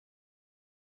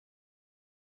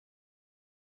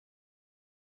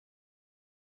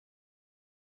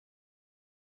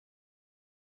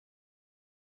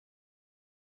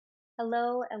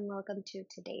Hello and welcome to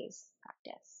today's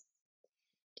practice.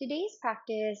 Today's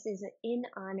practice is in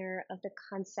honor of the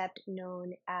concept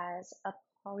known as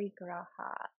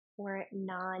aparigraha or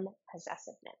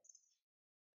non-possessiveness.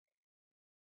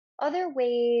 Other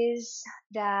ways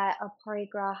that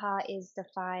aparigraha is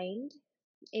defined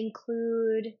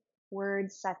include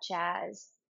words such as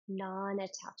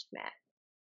non-attachment,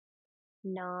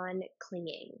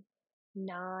 non-clinging,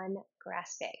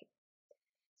 non-grasping.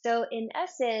 So, in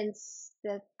essence,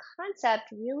 the concept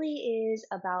really is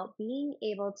about being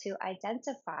able to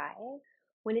identify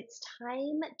when it's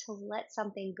time to let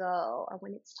something go or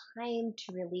when it's time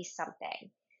to release something.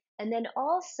 And then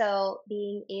also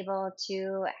being able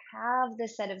to have the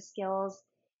set of skills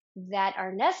that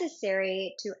are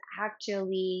necessary to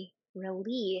actually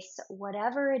release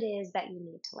whatever it is that you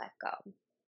need to let go.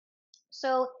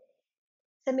 So,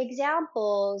 some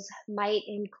examples might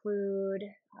include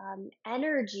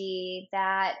energy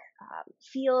that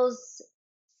feels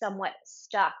somewhat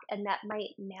stuck and that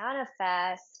might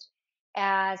manifest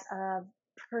as a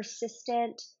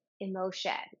persistent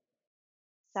emotion,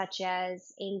 such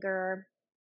as anger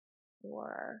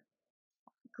or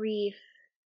grief,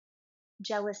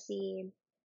 jealousy.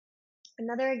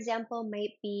 Another example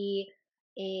might be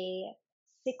a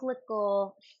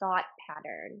cyclical thought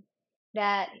pattern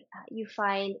that you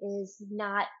find is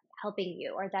not helping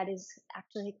you or that is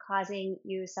actually causing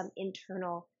you some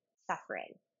internal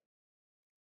suffering.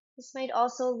 This might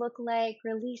also look like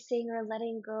releasing or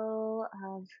letting go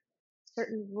of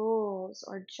certain roles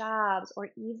or jobs or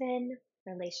even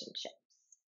relationships.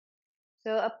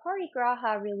 So a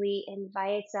parigraha really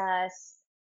invites us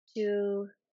to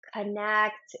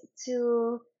connect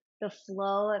to the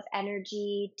flow of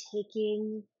energy,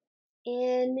 taking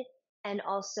in and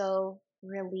also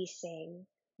releasing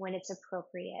when it's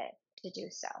appropriate to do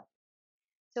so.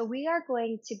 So we are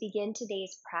going to begin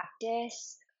today's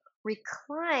practice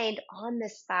reclined on the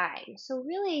spine. So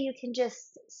really you can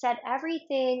just set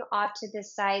everything off to the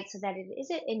side so that it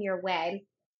isn't in your way.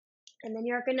 And then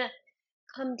you're going to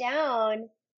come down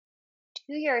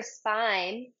to your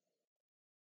spine,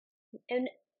 and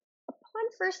upon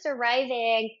first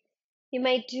arriving, you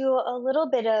might do a little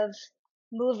bit of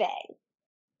moving.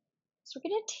 So we're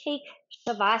going to take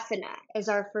Shavasana as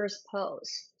our first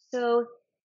pose. So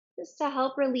just to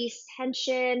help release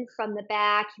tension from the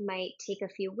back, you might take a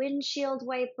few windshield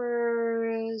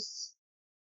wipers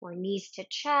or knees to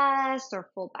chest or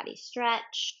full body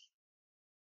stretch.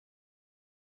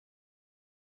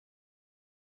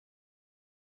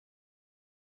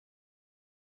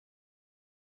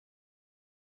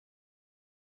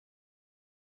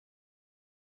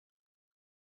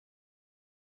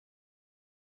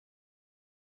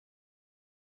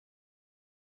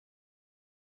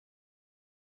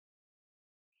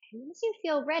 And once you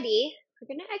feel ready,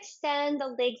 we're going to extend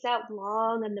the legs out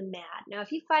long on the mat. Now, if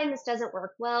you find this doesn't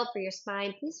work well for your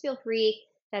spine, please feel free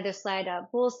to either slide a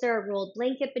bolster, a rolled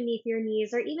blanket beneath your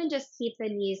knees, or even just keep the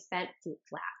knees bent, feet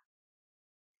flat.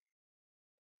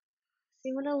 So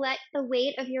you want to let the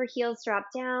weight of your heels drop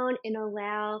down and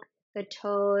allow the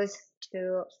toes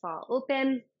to fall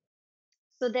open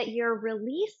so that you're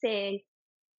releasing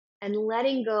and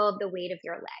letting go of the weight of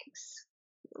your legs.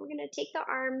 We're going to take the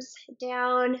arms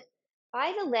down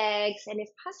by the legs, and if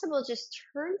possible, just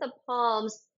turn the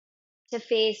palms to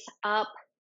face up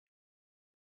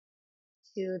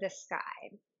to the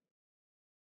sky.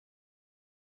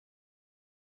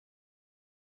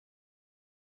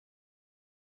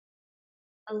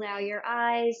 Allow your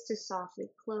eyes to softly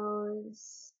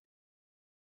close.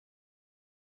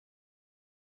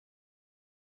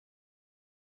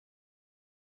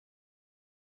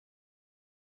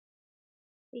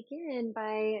 Begin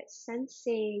by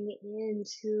sensing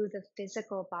into the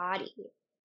physical body.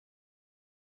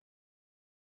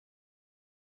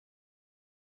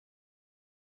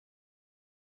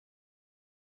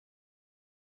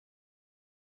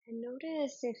 And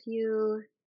notice if you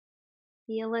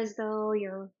feel as though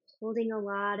you're holding a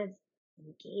lot of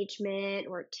engagement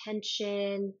or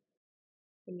tension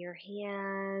in your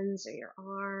hands or your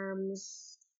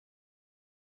arms,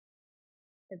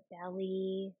 the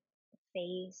belly, the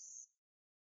face.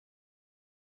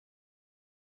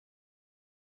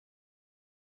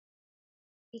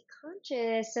 Be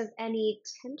conscious of any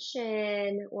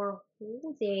tension or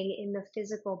holding in the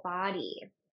physical body.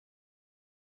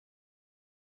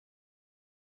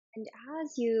 And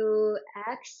as you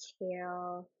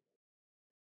exhale,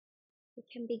 you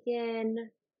can begin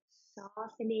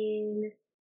softening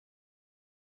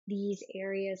these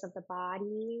areas of the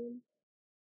body.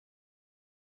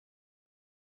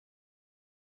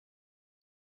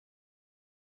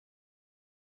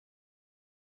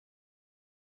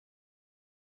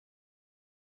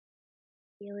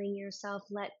 Feeling yourself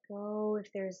let go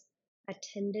if there's a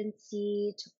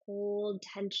tendency to hold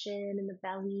tension in the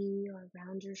belly or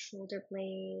around your shoulder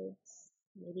blades,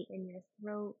 maybe in your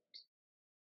throat.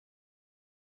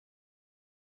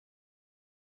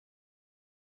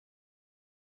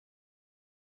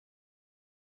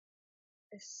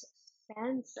 This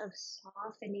sense of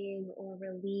softening or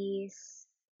release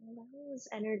allows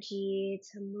energy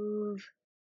to move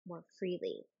more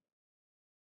freely.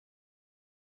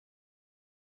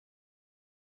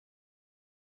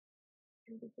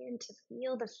 And begin to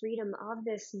feel the freedom of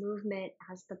this movement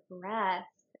as the breath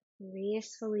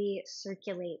gracefully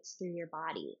circulates through your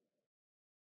body.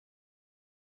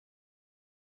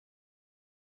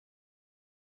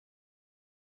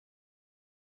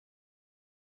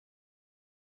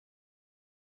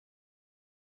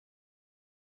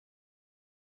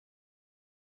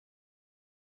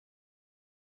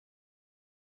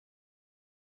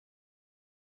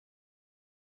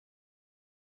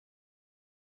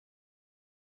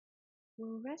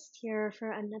 We'll rest here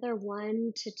for another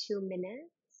 1 to 2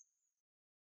 minutes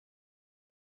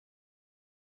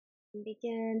and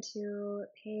begin to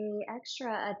pay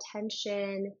extra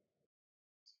attention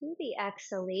to the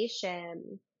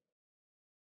exhalation,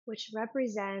 which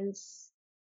represents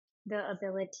the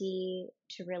ability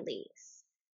to release,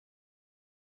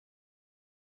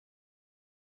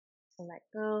 to let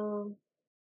go.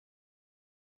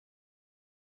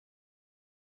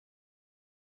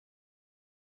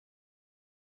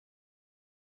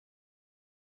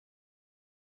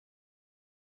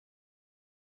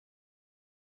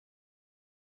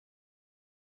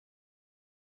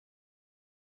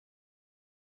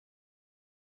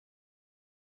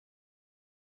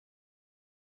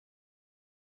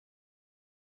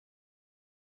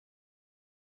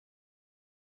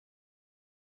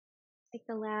 Take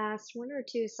the last 1 or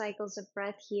 2 cycles of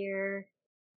breath here,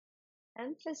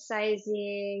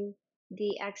 emphasizing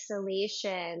the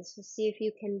exhalation. So see if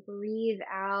you can breathe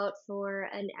out for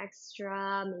an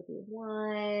extra, maybe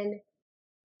 1,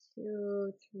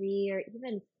 2, 3, or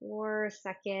even 4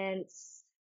 seconds.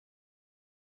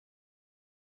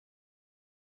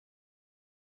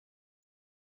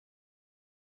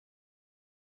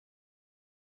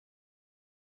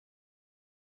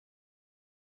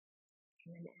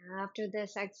 And then after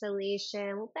this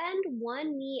exhalation, we'll bend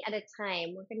one knee at a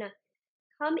time. We're going to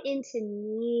come into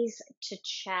knees to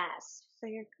chest. So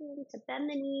you're going to bend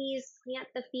the knees, plant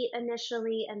the feet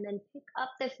initially, and then pick up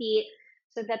the feet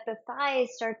so that the thighs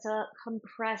start to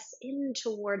compress in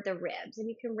toward the ribs. And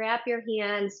you can wrap your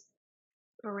hands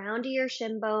around your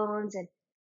shin bones and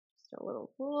just a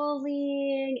little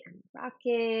rolling and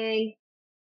rocking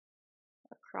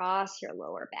across your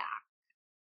lower back.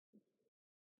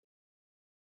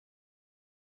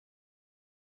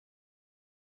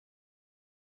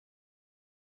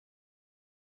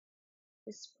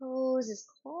 This pose is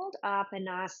called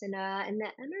Apanasana, and the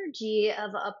energy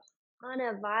of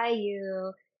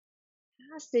Apanavayu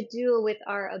has to do with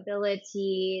our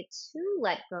ability to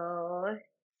let go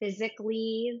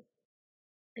physically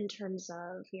in terms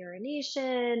of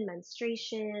urination,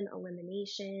 menstruation,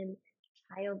 elimination,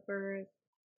 childbirth.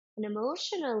 And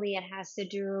emotionally, it has to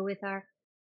do with our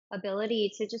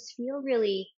ability to just feel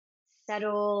really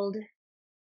settled,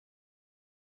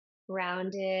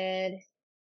 grounded,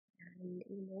 and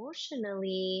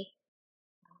emotionally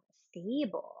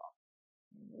stable.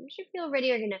 Once you feel ready,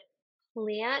 you're going to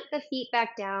plant the feet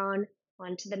back down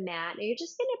onto the mat. Now you're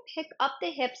just going to pick up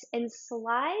the hips and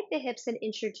slide the hips an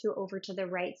inch or two over to the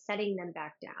right, setting them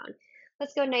back down.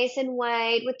 Let's go nice and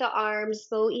wide with the arms.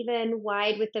 Go even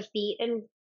wide with the feet and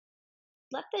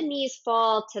let the knees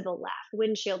fall to the left.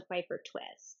 Windshield wiper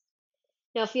twist.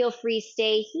 Now feel free,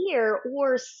 stay here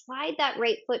or slide that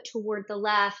right foot toward the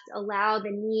left. Allow the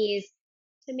knees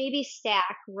to maybe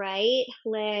stack right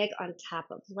leg on top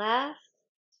of left.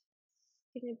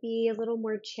 Going to be a little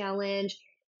more challenge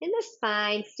in the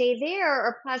spine. Stay there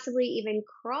or possibly even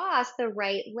cross the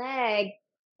right leg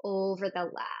over the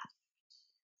left.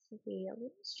 So be a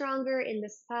little stronger in the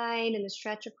spine and the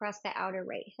stretch across the outer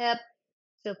right hip.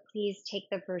 So please take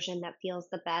the version that feels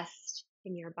the best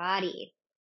in your body.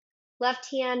 Left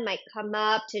hand might come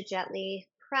up to gently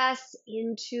press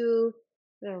into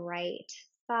the right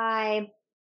thigh.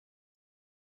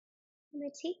 I'm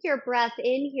going to take your breath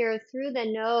in here through the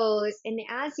nose, and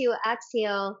as you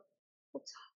exhale,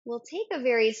 we'll take a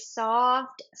very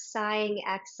soft sighing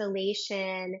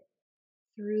exhalation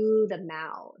through the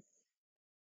mouth.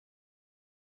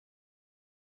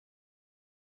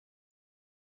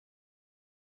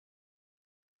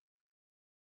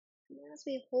 And as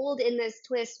we hold in this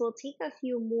twist, we'll take a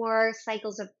few more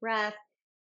cycles of breath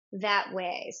that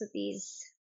way. So these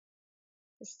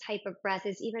This type of breath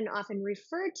is even often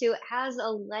referred to as a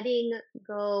letting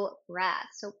go breath.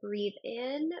 So breathe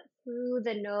in through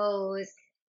the nose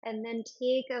and then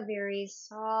take a very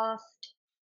soft,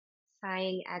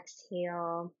 sighing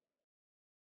exhale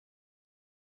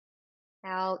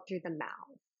out through the mouth.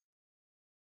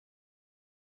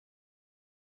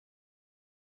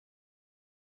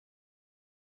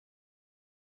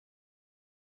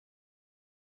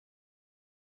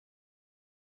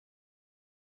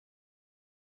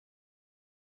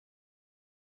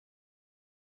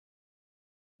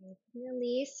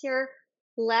 Release your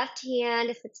left hand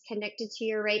if it's connected to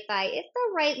your right thigh. If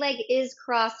the right leg is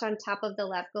crossed on top of the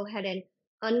left, go ahead and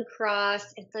uncross.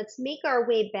 And let's make our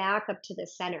way back up to the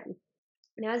center.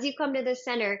 Now, as you come to the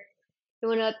center, you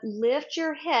want to lift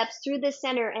your hips through the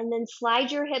center and then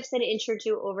slide your hips an inch or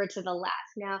two over to the left.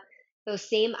 Now, those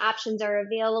same options are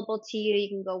available to you. You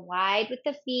can go wide with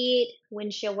the feet,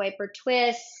 windshield wiper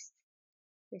twist,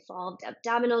 revolved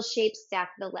abdominal shape,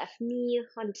 stack the left knee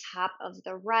on top of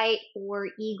the right, or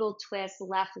eagle twist,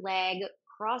 left leg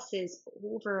crosses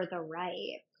over the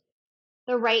right.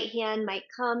 The right hand might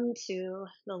come to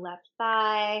the left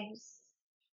thigh,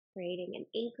 creating an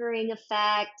anchoring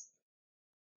effect.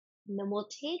 And then we'll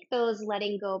take those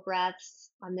letting go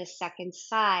breaths on the second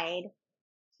side.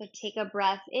 So take a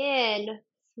breath in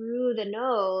through the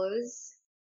nose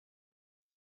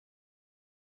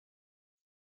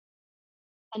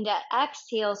and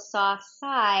exhale, soft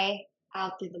sigh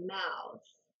out through the mouth.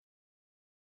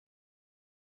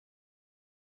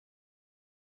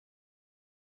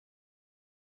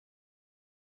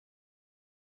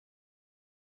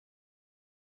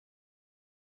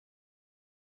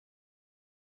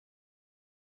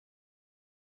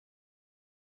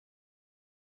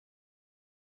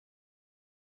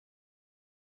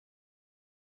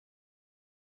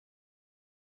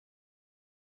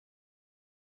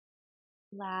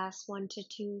 Last 1 to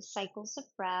 2 cycles of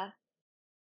breath.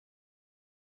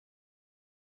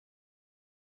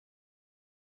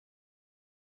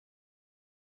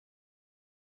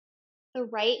 The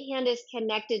right hand is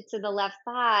connected to the left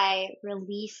thigh.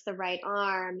 Release the right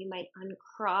arm. You might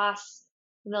uncross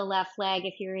the left leg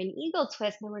if you're in eagle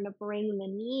twist. Then we're going to bring the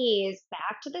knees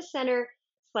back to the center.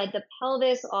 Slide the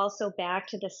pelvis also back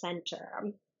to the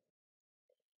center.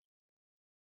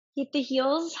 Keep the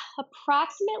heels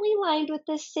approximately lined with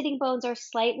the sitting bones or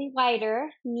slightly wider,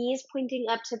 knees pointing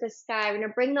up to the sky. We're going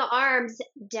to bring the arms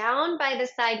down by the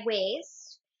side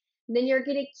waist. And then you're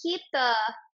going to keep the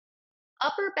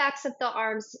upper backs of the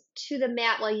arms to the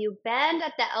mat while you bend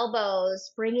at the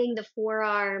elbows, bringing the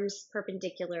forearms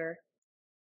perpendicular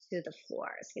to the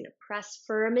floor. It's going to press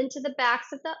firm into the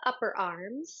backs of the upper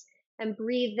arms and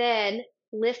breathe in,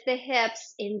 lift the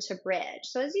hips into bridge.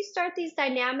 So as you start these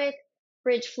dynamic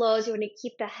bridge flows, you want to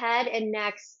keep the head and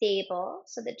neck stable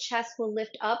so the chest will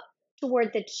lift up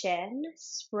toward the chin.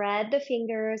 Spread the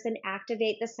fingers and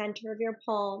activate the center of your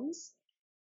palms.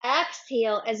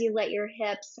 Exhale as you let your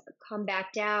hips come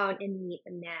back down and meet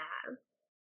the mat.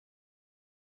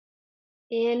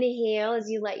 Inhale as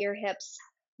you let your hips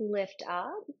lift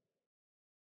up.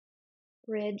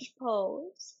 Bridge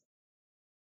pose.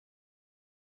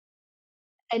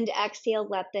 And exhale,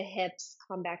 let the hips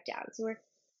come back down. So we're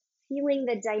feeling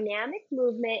the dynamic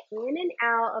movement in and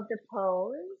out of the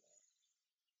pose.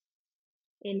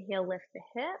 Inhale, lift the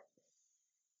hips.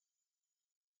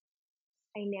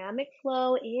 Dynamic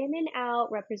flow in and out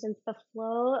represents the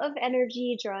flow of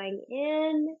energy drawing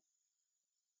in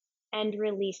and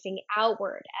releasing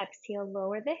outward. Exhale,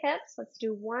 lower the hips. Let's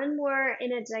do one more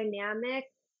in a dynamic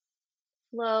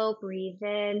flow. Breathe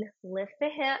in, lift the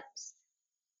hips.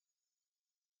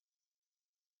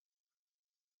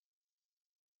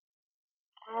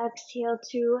 Exhale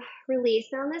to release.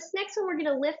 Now, on this next one, we're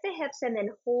going to lift the hips and then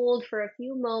hold for a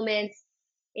few moments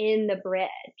in the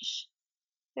bridge.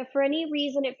 If for any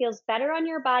reason it feels better on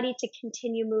your body to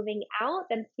continue moving out,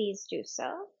 then please do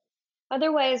so.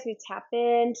 Otherwise, we tap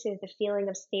into the feeling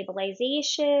of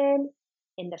stabilization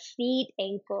in the feet,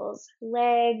 ankles,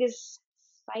 legs,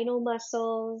 spinal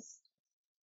muscles,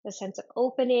 the sense of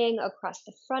opening across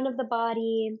the front of the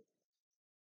body,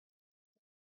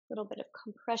 a little bit of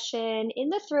compression in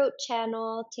the throat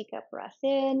channel. Take a breath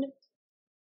in.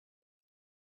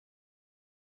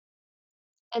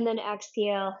 And then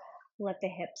exhale, let the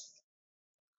hips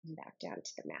come back down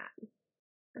to the mat.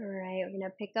 All right, we're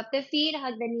gonna pick up the feet,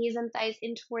 hug the knees and thighs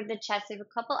in toward the chest. There's a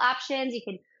couple options. You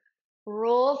can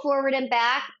roll forward and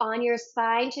back on your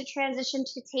spine to transition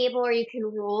to table, or you can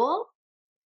roll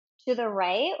to the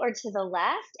right or to the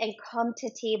left and come to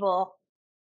table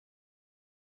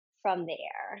from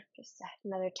there. Just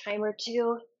another time or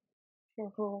two.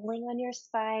 You're rolling on your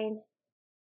spine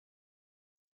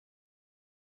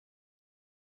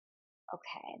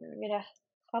Okay, then we're gonna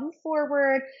come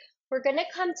forward. We're gonna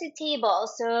come to table.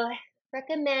 So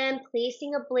recommend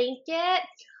placing a blanket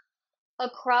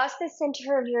across the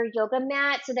center of your yoga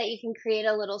mat so that you can create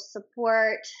a little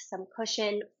support, some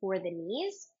cushion for the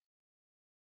knees.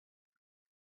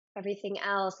 Everything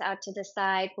else out to the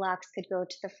side, blocks could go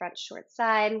to the front short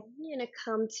side. You're gonna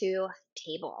come to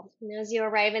table. And as you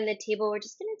arrive in the table, we're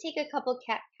just gonna take a couple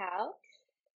cat-cow.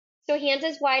 So hands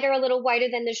as wide or a little wider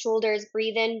than the shoulders.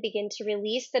 Breathe in, begin to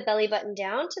release the belly button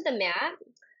down to the mat.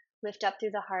 Lift up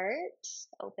through the heart,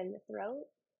 open the throat.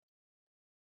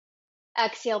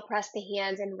 Exhale, press the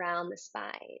hands and round the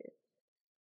spine.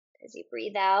 As you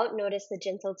breathe out, notice the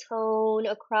gentle tone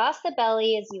across the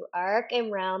belly as you arc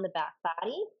and round the back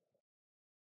body.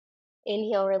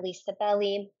 Inhale, release the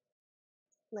belly.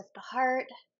 Lift the heart,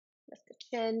 lift the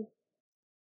chin.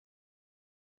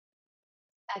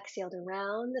 Exhale to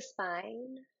round the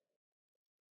spine.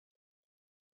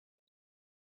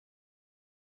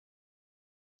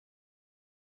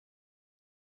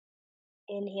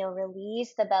 Inhale,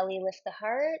 release the belly, lift the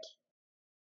heart.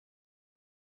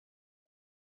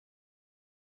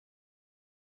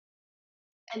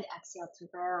 And exhale to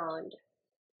round.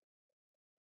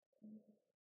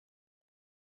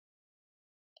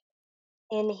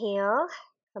 Inhale,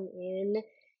 come in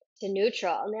to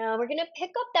neutral. Now we're going to pick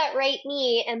up that right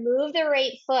knee and move the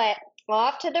right foot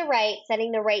off to the right,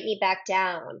 setting the right knee back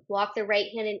down. Walk the right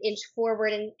hand an inch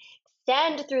forward and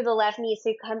extend through the left knee so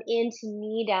you come into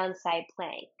knee down side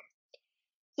plank.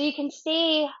 So you can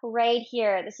stay right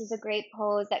here. This is a great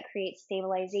pose that creates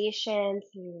stabilization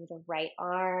through the right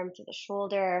arm, through the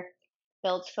shoulder,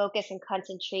 builds focus and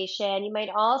concentration. You might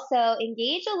also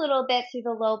engage a little bit through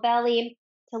the low belly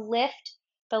to lift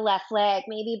the left leg.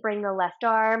 Maybe bring the left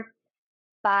arm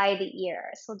by the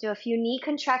ear. So we'll do a few knee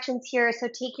contractions here. So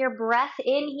take your breath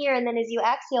in here, and then as you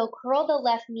exhale, curl the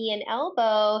left knee and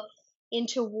elbow in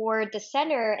toward the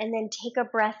center, and then take a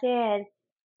breath in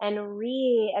and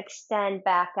re-extend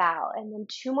back out. And then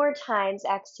two more times,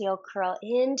 exhale, curl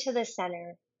into the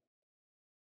center,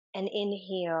 and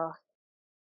inhale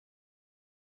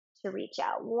to reach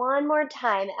out. One more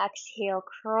time, exhale,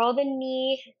 curl the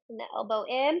knee and the elbow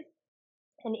in,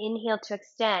 and inhale to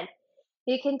extend.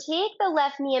 You can take the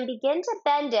left knee and begin to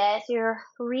bend it. So you're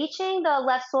reaching the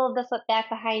left sole of the foot back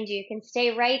behind you. You can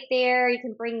stay right there. You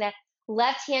can bring the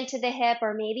left hand to the hip,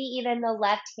 or maybe even the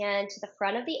left hand to the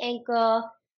front of the ankle.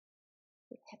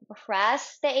 You can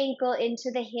press the ankle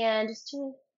into the hand just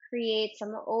to create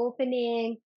some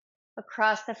opening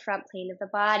across the front plane of the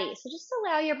body. So just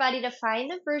allow your body to find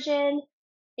the version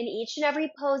in each and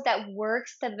every pose that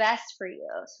works the best for you.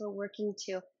 So we're working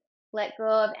to let go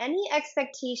of any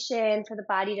expectation for the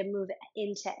body to move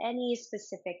into any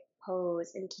specific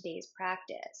pose in today's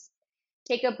practice.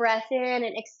 Take a breath in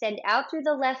and extend out through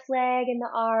the left leg and the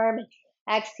arm.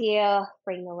 Exhale,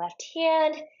 bring the left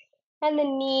hand and the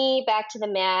knee back to the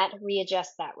mat.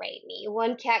 Readjust that right knee.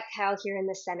 One cat-cow here in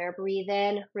the center. Breathe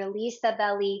in, release the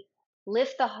belly,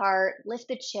 lift the heart, lift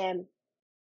the chin.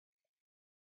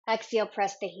 Exhale,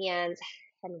 press the hands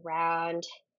and round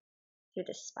through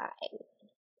the spine.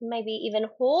 Maybe even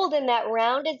hold in that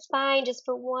rounded spine just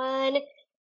for one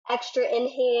extra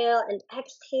inhale and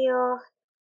exhale.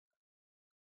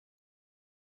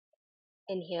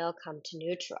 Inhale, come to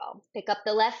neutral. Pick up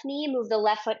the left knee, move the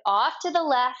left foot off to the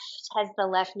left as the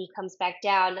left knee comes back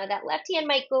down. Now that left hand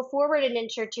might go forward an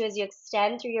inch or two as you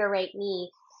extend through your right knee.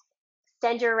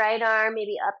 Extend your right arm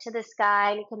maybe up to the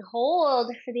sky, and you can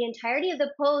hold for the entirety of the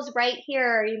pose right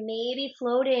here. You may be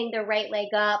floating the right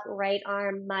leg up, right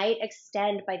arm might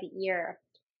extend by the ear.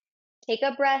 Take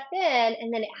a breath in,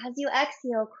 and then as you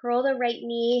exhale, curl the right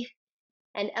knee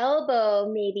and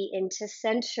elbow maybe into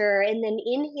center, and then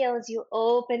inhale as you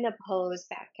open the pose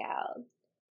back out.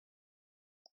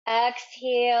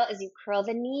 Exhale as you curl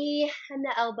the knee and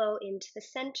the elbow into the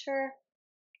center,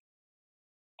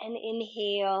 and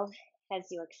inhale as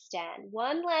you extend.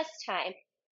 One last time.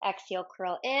 Exhale,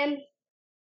 curl in,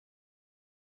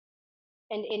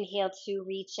 and inhale to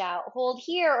reach out. Hold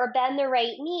here or bend the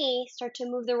right knee. Start to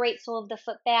move the right sole of the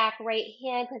foot back. Right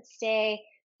hand could stay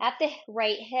at the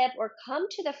right hip or come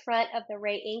to the front of the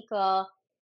right ankle.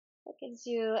 That gives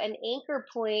you an anchor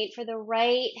point for the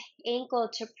right ankle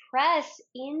to press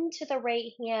into the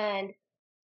right hand,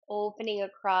 opening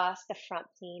across the front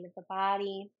plane of the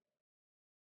body.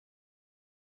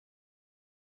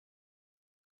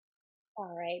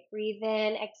 All right, breathe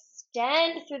in,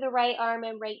 extend through the right arm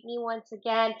and right knee once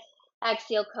again.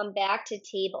 Exhale, come back to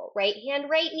table. Right hand,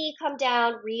 right knee, come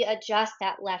down, readjust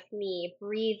that left knee.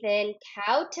 Breathe in,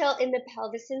 cow tilt in the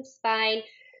pelvis and spine.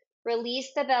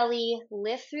 Release the belly,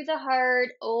 lift through the heart,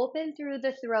 open through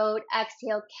the throat.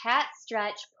 Exhale, cat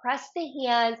stretch. Press the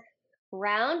hands,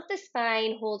 round the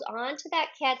spine. Hold on to that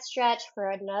cat stretch for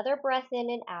another breath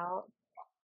in and out.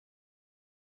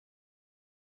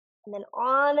 And then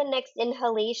on the next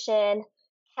inhalation,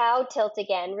 cow tilt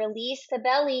again. Release the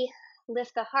belly,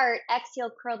 lift the heart.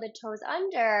 Exhale, curl the toes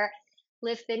under.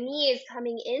 Lift the knees,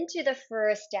 coming into the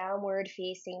first downward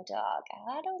facing dog.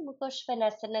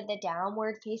 Into the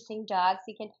downward facing dog.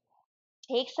 So you can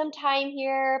take some time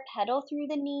here, pedal through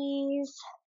the knees,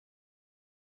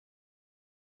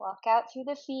 walk out through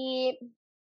the feet.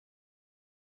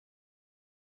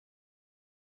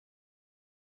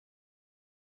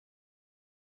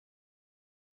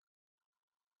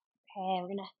 Okay, we're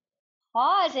gonna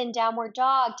pause in downward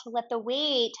dog to let the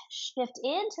weight shift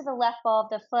into the left ball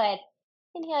of the foot.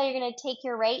 Inhale, you're going to take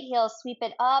your right heel, sweep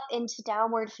it up into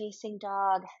downward facing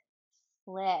dog,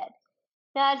 split.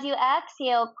 Now, as you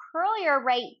exhale, curl your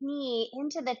right knee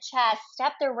into the chest,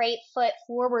 step the right foot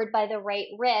forward by the right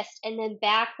wrist, and then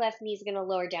back left knee is going to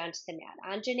lower down to the mat.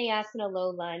 Anjaneyasana, low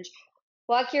lunge.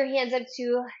 Walk your hands up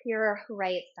to your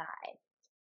right thigh.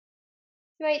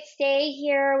 You might stay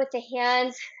here with the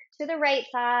hands to the right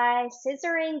thigh,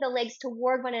 scissoring the legs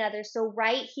toward one another. So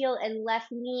right heel and left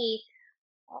knee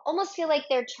almost feel like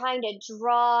they're trying to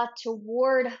draw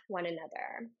toward one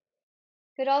another.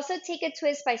 Could also take a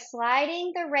twist by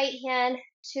sliding the right hand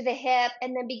to the hip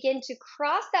and then begin to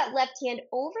cross that left hand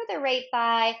over the right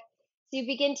thigh. So you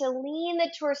begin to lean the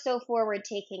torso forward,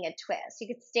 taking a twist. You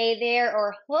could stay there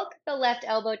or hook the left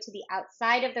elbow to the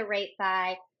outside of the right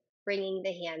thigh, bringing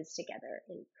the hands together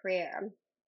in prayer.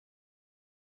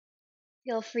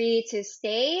 Feel free to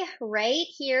stay right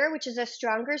here, which is a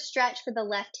stronger stretch for the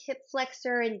left hip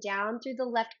flexor and down through the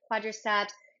left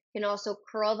quadriceps. You can also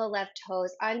curl the left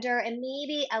toes under and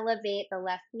maybe elevate the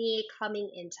left knee coming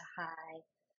into high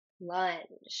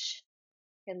lunge.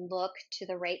 You can look to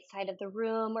the right side of the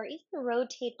room or even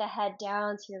rotate the head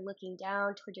down so you're looking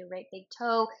down toward your right big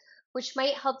toe, which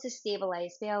might help to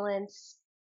stabilize balance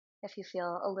if you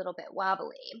feel a little bit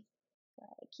wobbly.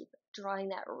 Keep drawing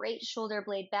that right shoulder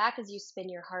blade back as you spin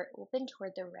your heart open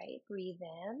toward the right. Breathe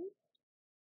in.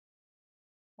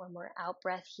 One more out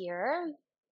breath here.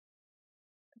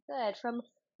 Good. From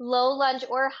low lunge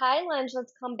or high lunge,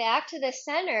 let's come back to the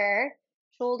center.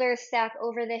 Shoulders stack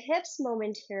over the hips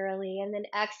momentarily, and then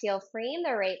exhale, frame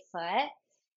the right foot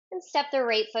and step the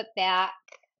right foot back.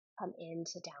 Come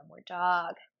into downward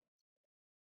dog.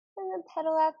 And then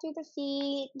pedal out through the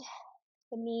feet,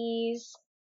 the knees.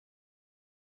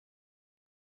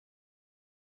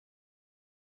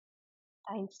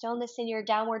 Find stillness in your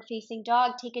downward facing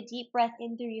dog. Take a deep breath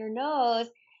in through your nose.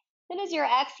 Then as you're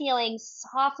exhaling,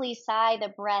 softly sigh the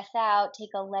breath out. Take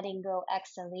a letting go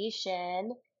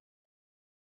exhalation.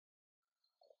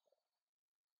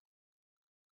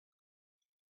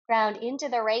 Ground into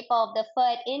the right ball of the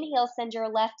foot. Inhale, send your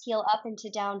left heel up into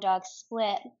down dog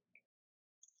split.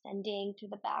 Extending through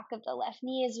the back of the left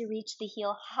knee as you reach the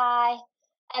heel high.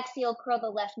 Exhale, curl the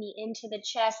left knee into the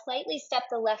chest. Slightly step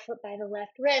the left foot by the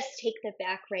left wrist. Take the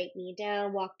back right knee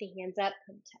down. Walk the hands up.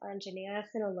 Come to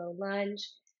Anjaneyasana, low lunge.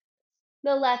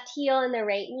 The left heel and the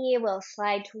right knee will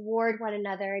slide toward one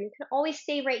another. And you can always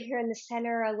stay right here in the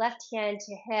center, left hand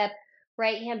to hip.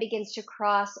 Right hand begins to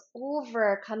cross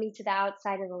over, coming to the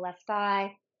outside of the left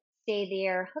thigh. Stay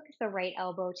there. Hook the right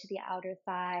elbow to the outer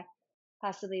thigh,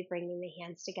 possibly bringing the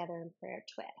hands together in prayer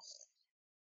twist.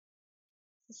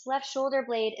 This left shoulder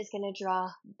blade is going to draw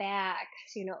back.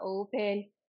 So you're going to open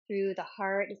through the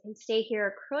heart. You can stay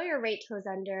here, curl your right toes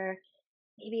under,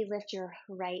 maybe lift your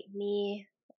right knee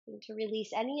to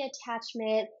release any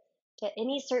attachment to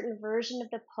any certain version of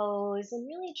the pose and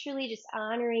really truly just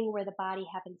honoring where the body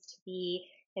happens to be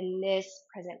in this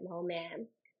present moment.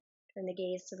 Turn the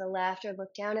gaze to the left or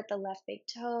look down at the left big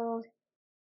toe.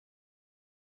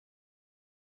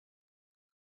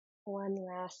 One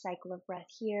last cycle of breath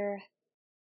here.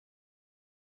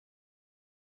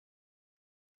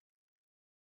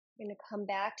 We're going to come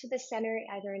back to the center,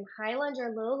 either in high lunge or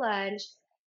low lunge.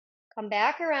 Come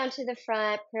back around to the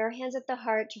front, prayer hands at the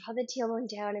heart, draw the tailbone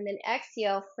down, and then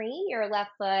exhale, frame your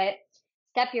left foot,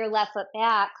 step your left foot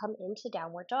back, come into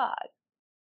downward dog.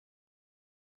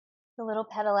 A little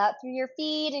pedal out through your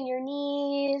feet and your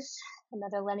knees.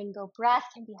 Another letting go breath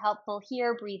can be helpful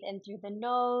here. Breathe in through the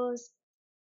nose,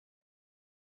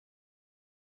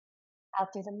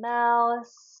 out through the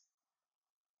mouth.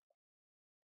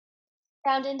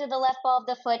 Ground into the left ball of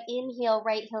the foot. Inhale,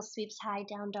 right heel sweeps high,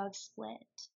 down dog split.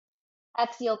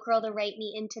 Exhale, curl the right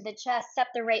knee into the chest. Step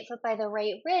the right foot by the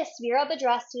right wrist.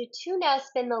 Virabhadrasana 2. Now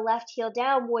spin the left heel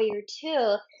down, warrior 2.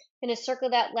 Going to circle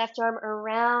that left arm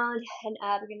around and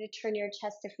up. You're going to turn your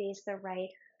chest to face the right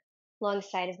long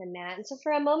side of the mat. And so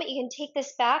for a moment, you can take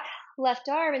this back left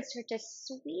arm and start to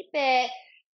sweep it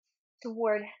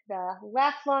toward the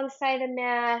left long side of the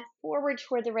mat, forward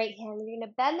toward the right hand. You're going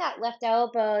to bend that left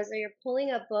elbow as though you're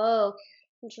pulling a bow.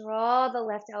 And draw the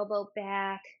left elbow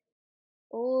back,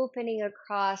 opening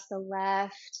across the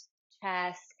left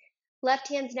chest. Left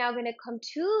hand's now going to come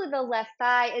to the left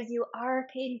thigh as you arc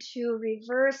into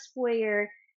reverse warrior.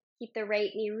 Keep the right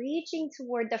knee reaching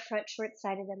toward the front short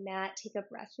side of the mat. Take a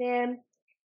breath in.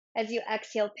 As you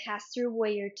exhale, pass through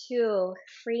warrior 2.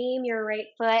 Frame your right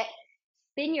foot.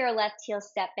 Spin your left heel,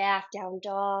 step back, down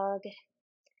dog.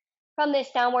 From this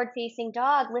downward facing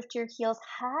dog, lift your heels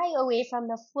high away from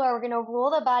the floor. We're going to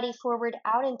roll the body forward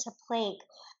out into plank.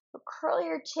 Curl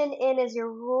your chin in as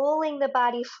you're rolling the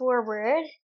body forward.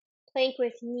 Plank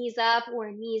with knees up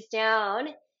or knees down.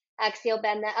 Exhale,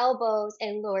 bend the elbows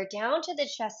and lower down to the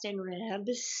chest and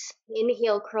ribs.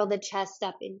 Inhale, curl the chest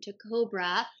up into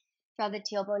cobra. Draw the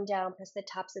tailbone down, press the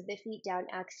tops of the feet down.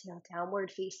 Exhale,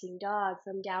 downward facing dog.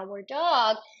 From downward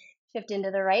dog, shift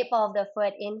into the right ball of the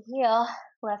foot. Inhale,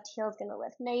 left heel is going to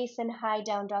lift nice and high,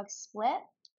 down dog split.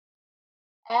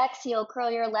 Exhale, curl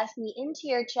your left knee into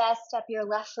your chest, step your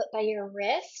left foot by your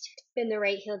wrist, spin the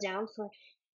right heel down for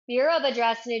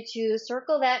Virabhadrasana 2.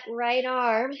 Circle that right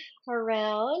arm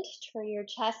around, turn your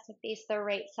chest to face the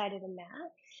right side of the mat.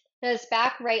 Now this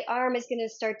back right arm is going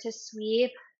to start to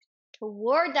sweep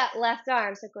toward that left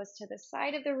arm, so it goes to the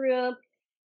side of the room.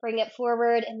 Bring it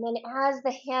forward, and then as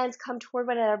the hands come toward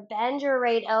one another, bend your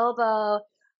right elbow,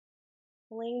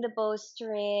 pulling the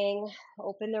bowstring,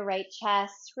 open the right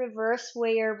chest, reverse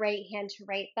warrior, right hand to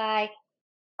right thigh,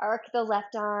 arc the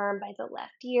left arm by the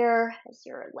left ear as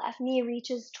your left knee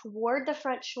reaches toward the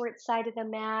front short side of the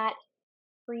mat.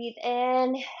 Breathe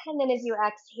in, and then as you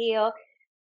exhale,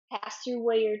 pass through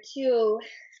warrior 2,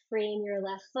 frame your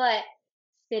left foot,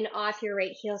 spin off your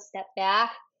right heel, step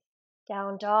back,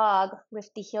 down dog. Lift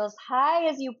the heels high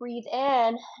as you breathe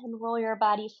in and roll your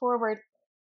body forward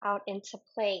out into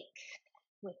plank.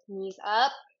 With knees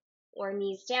up or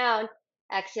knees down,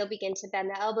 exhale, begin to bend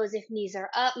the elbows. If knees are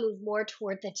up, move more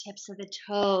toward the tips of the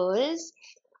toes.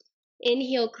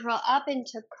 Inhale, curl up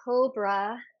into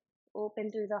cobra.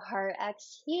 Open through the heart.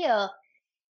 Exhale,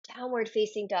 downward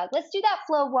facing dog. Let's do that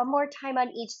flow one more time on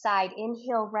each side.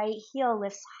 Inhale, right heel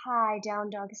lifts high, down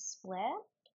dog split.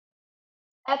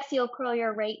 Exhale, curl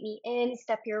your right knee in,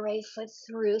 step your right foot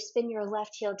through, spin your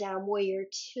left heel down, warrior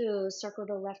 2, circle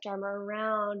the left arm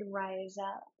around, rise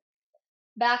up.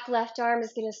 Back left arm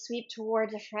is going to sweep toward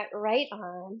the front right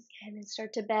arm, and then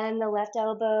start to bend the left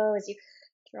elbow as you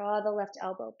draw the left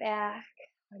elbow back.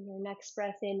 On your next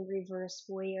breath in, reverse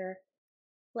warrior.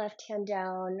 Left hand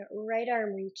down, right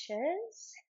arm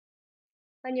reaches.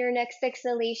 On your next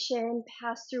exhalation,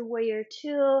 pass through warrior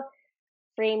 2,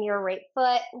 frame your right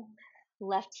foot.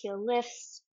 Left heel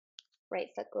lifts, right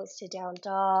foot goes to down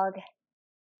dog.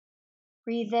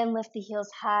 Breathe in, lift the heels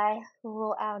high,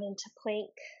 roll out into plank.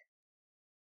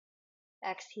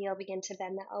 Exhale, begin to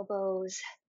bend the elbows,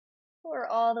 or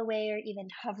all the way or even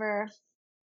hover.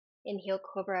 Inhale,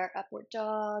 cobra or upward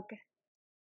dog.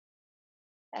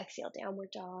 Exhale, downward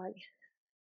dog.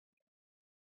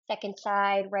 Second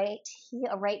side, right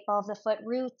heel, right ball of the foot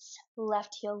roots,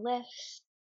 left heel lifts.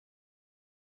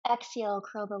 Exhale,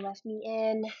 curl the left knee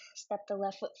in, step the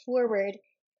left foot forward.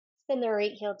 Spin the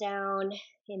right heel down.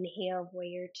 Inhale,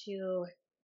 warrior 2.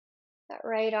 That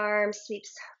right arm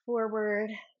sweeps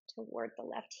forward toward the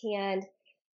left hand.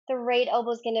 The right elbow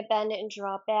is going to bend and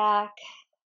draw back.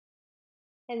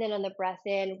 And then on the breath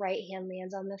in, right hand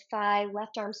lands on the thigh.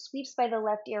 Left arm sweeps by the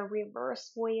left ear,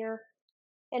 reverse warrior.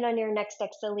 And on your next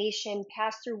exhalation,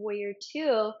 pass through warrior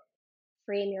 2.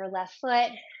 Frame your left foot.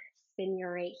 Spin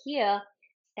your right heel.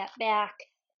 Step back,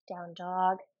 down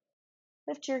dog.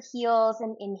 Lift your heels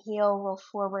and inhale, roll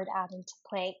forward out into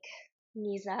plank.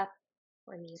 Knees up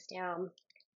or knees down.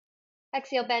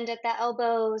 Exhale, bend at the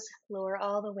elbows, lower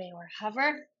all the way or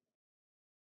hover.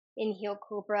 Inhale,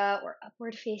 cobra or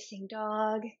upward facing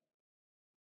dog.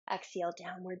 Exhale,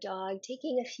 downward dog.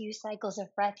 Taking a few cycles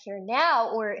of breath here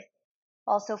now, or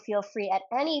also feel free at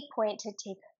any point to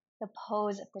take the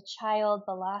pose of the child,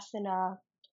 balasana.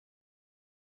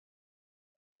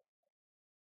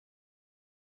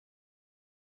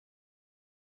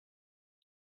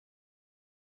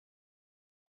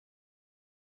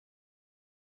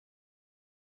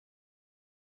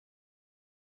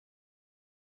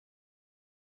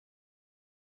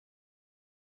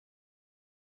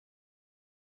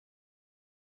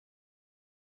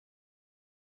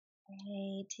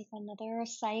 Right, take another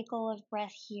cycle of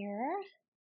breath here.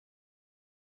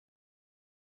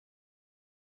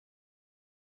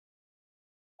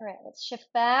 All right, let's shift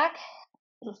back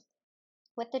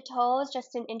with the toes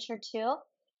just an inch or two.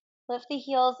 Lift the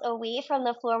heels away from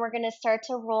the floor. We're going to start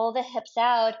to roll the hips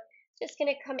out. Just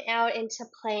going to come out into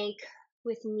plank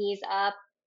with knees up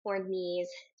or knees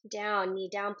down, knee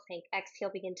down plank.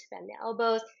 Exhale, begin to bend the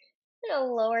elbows. Going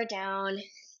to lower down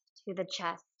to the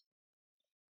chest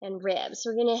and ribs.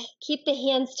 We're going to keep the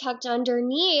hands tucked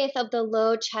underneath of the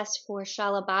low chest for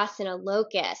Shalabhasana,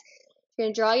 locust. You're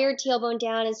going to draw your tailbone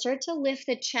down and start to lift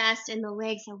the chest and the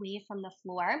legs away from the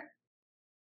floor.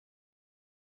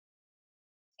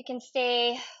 You can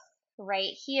stay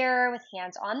right here with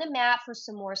hands on the mat for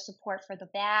some more support for the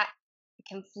back. You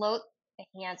can float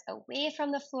the hands away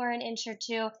from the floor an inch or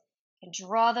two. You can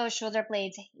draw those shoulder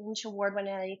blades in toward one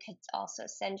another. You could also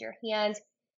send your hands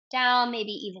down,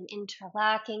 maybe even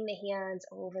interlocking the hands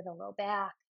over the low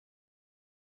back.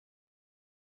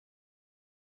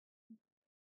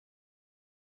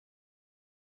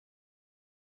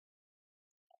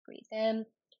 Breathe in.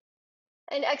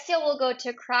 And exhale, we'll go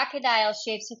to crocodile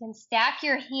shape. So you can stack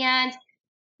your hands,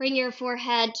 bring your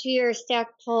forehead to your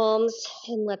stacked palms,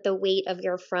 and let the weight of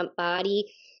your front body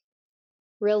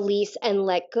release and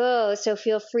let go. So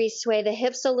feel free, sway the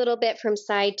hips a little bit from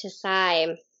side to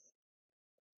side.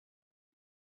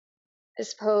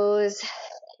 This pose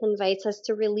invites us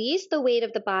to release the weight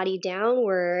of the body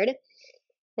downward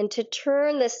and to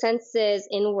turn the senses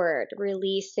inward,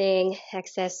 releasing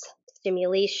excess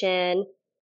stimulation.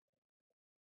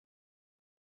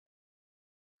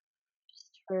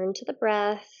 Just turn to the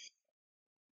breath.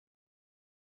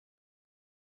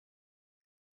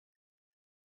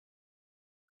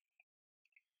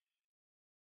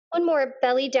 One more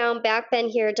belly down back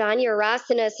bend here,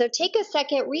 Dhanurasana. So take a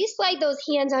second, re-slide those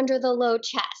hands under the low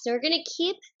chest. So we're going to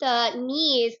keep the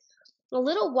knees a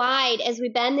little wide as we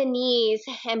bend the knees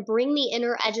and bring the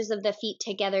inner edges of the feet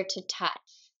together to touch.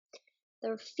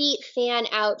 The feet fan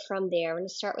out from there. We're going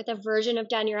to start with a version of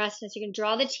Dhanurasana. So you can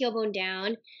draw the tailbone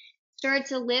down, start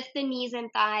to lift the knees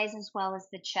and thighs as well as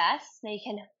the chest. Now you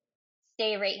can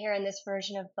stay right here in this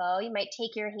version of bow. You might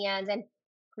take your hands and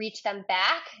reach them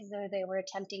back as though they were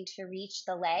attempting to reach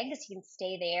the legs. You can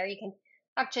stay there. You can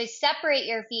actually separate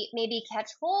your feet, maybe catch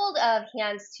hold of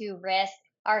hands to wrists,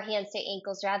 our hands to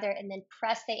ankles rather, and then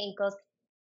press the ankles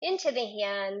into the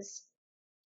hands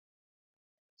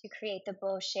to create the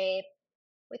bow shape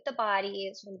with the body.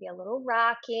 It's going to be a little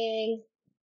rocking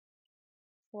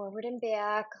forward and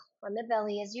back on the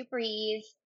belly as you breathe.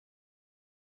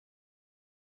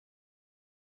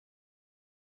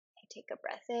 Take a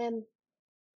breath in.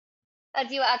 As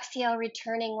you exhale,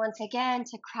 returning once again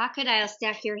to crocodile,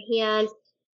 stack your hands,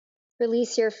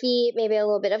 release your feet, maybe a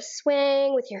little bit of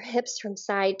swing with your hips from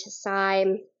side to side.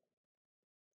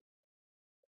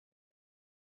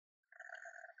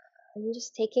 And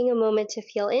just taking a moment to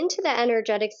feel into the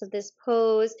energetics of this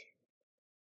pose,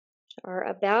 which are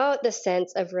about the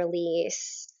sense of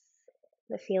release,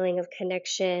 the feeling of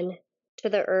connection to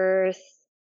the earth.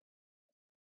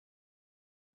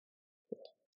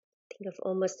 Think of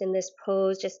almost in this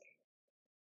pose, just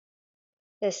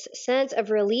this sense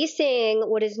of releasing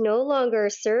what is no longer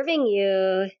serving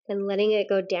you and letting it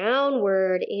go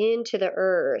downward into the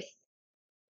earth.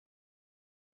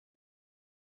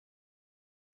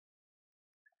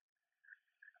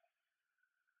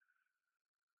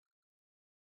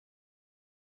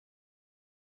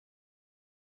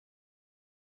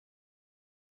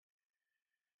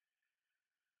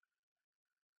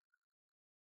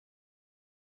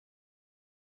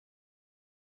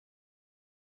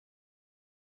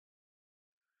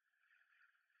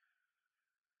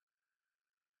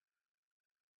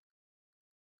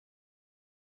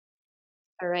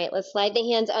 All right, let's slide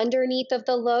the hands underneath of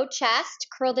the low chest,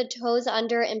 curl the toes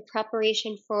under in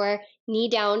preparation for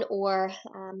knee down or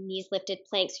knees lifted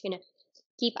planks. You're going to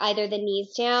keep either the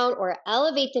knees down or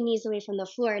elevate the knees away from the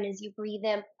floor. And as you breathe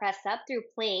in, press up through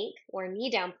plank or knee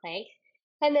down plank,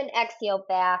 and then exhale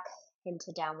back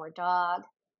into downward dog.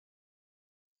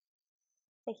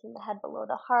 Taking the head below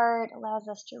the heart allows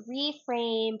us to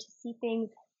reframe, to see things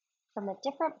from a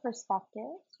different perspective.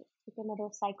 So take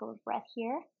another cycle of breath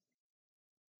here.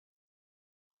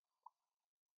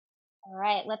 All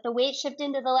right, let the weight shift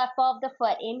into the left ball of the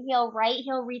foot. Inhale, right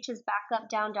heel reaches back up,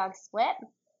 down dog split.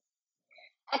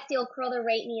 Exhale, curl the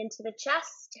right knee into the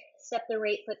chest. Step the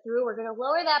right foot through. We're going to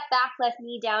lower that back left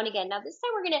knee down again. Now this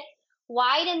time we're going to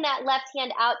widen that left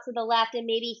hand out to the left and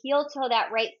maybe heel toe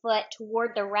that right foot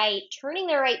toward the right, turning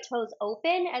the right toes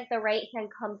open as the right hand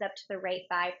comes up to the right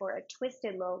thigh for a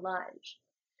twisted low lunge.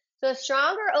 So a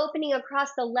stronger opening across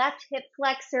the left hip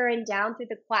flexor and down through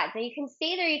the quads. Now you can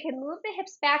stay there, you can move the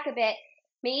hips back a bit,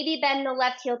 maybe bend the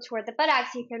left heel toward the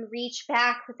buttocks. You can reach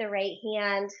back with the right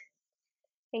hand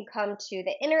and come to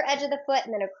the inner edge of the foot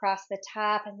and then across the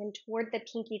top and then toward the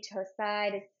pinky toe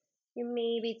side. You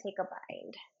maybe take a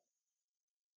bind.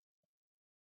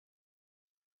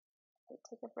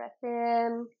 Take a breath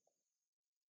in.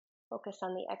 Focus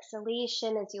on the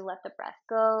exhalation as you let the breath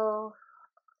go.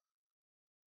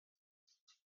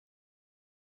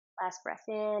 Last breath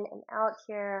in and out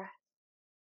here.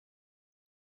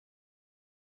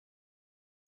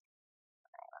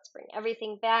 Let's bring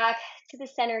everything back to the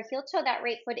center. Heel toe that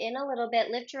right foot in a little bit.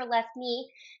 Lift your left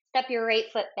knee. Step your right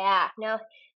foot back. Now,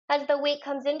 as the weight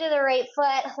comes into the right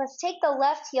foot, let's take the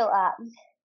left heel up.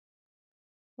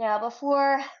 Now,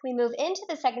 before we move into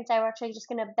the second side, we're actually just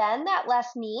going to bend that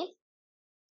left knee.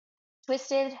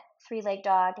 Twisted three-leg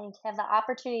dog. And you have the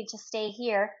opportunity to stay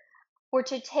here or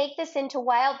to take this into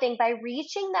wild thing by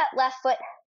reaching that left foot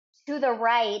to the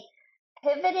right,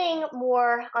 pivoting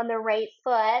more on the right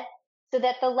foot so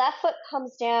that the left foot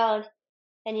comes down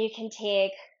and you can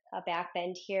take a back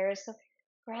bend here. So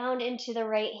ground into the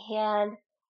right hand,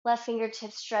 left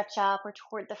fingertips stretch up or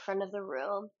toward the front of the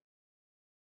room.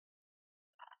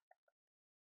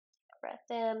 Breath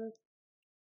in.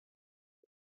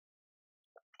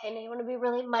 Okay, now you want to be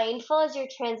really mindful as you're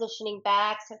transitioning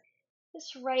back. So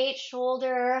this right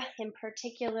shoulder in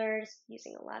particular, just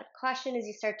using a lot of caution as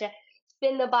you start to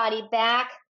spin the body back,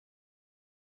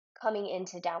 coming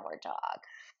into downward dog.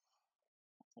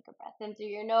 Take a breath in through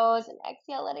your nose and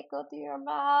exhale, let it go through your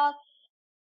mouth.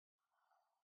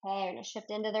 Okay, you're going to shift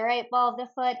into the right ball of the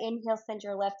foot. Inhale, send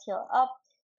your left heel up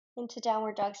into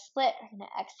downward dog split. You're going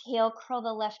to exhale, curl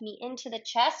the left knee into the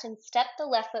chest and step the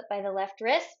left foot by the left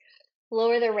wrist.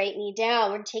 Lower the right knee down.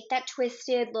 We're going to take that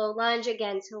twisted low lunge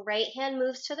again. So right hand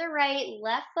moves to the right,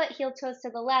 left foot heel toes to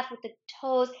the left with the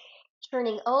toes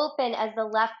turning open as the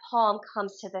left palm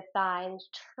comes to the thigh. And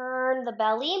turn the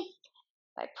belly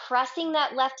by pressing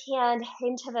that left hand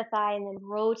into the thigh and then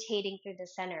rotating through the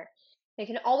center. You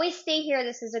can always stay here.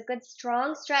 This is a good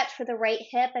strong stretch for the right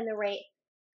hip and the right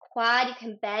quad. You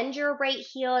can bend your right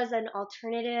heel as an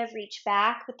alternative. Reach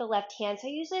back with the left hand. So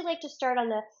I usually like to start on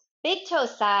the big toe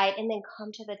side and then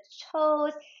come to the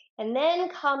toes and then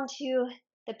come to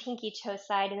the pinky toe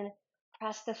side and then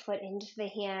press the foot into the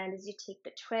hand as you take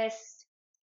the twist.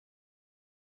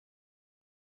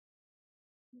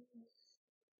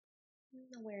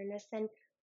 Awareness and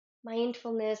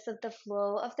mindfulness of the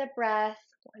flow of the breath.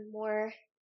 One more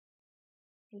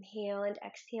inhale and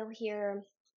exhale here.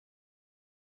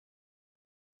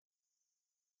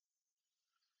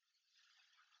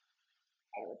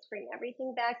 Okay, let's bring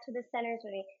everything back to the center. So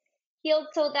we heel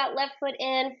toe that left foot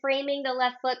in, framing the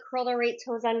left foot, curl the right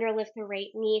toes under, lift the right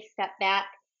knee, step back,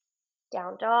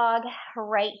 down dog.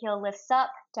 Right heel lifts up,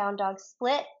 down dog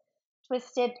split.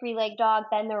 Twisted three-leg dog,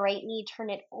 bend the right knee, turn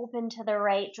it open to the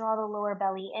right, draw the lower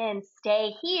belly in.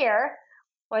 Stay here,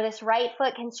 or this right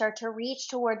foot can start to reach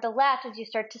toward the left as you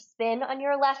start to spin on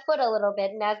your left foot a little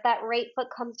bit. And as that right foot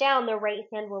comes down, the right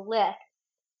hand will lift.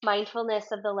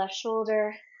 Mindfulness of the left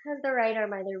shoulder as the right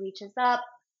arm either reaches up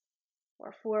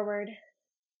or forward.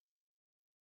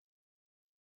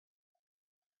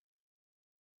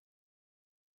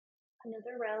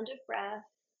 Another round of breath.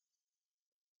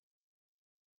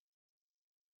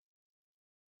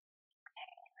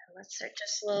 Let's start to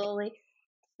slowly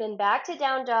spin back to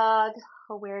down dog.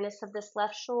 Awareness of this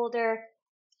left shoulder.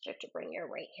 Start to bring your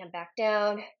right hand back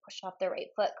down. Push off the right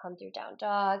foot. Come through down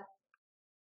dog.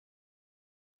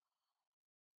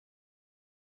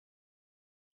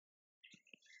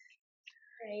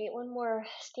 Great. One more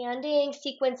standing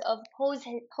sequence of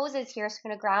poses here. So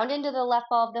we're going to ground into the left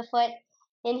ball of the foot.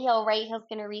 Inhale, right heel's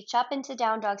going to reach up into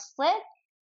down dog split.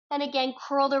 And again,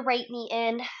 curl the right knee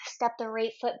in, step the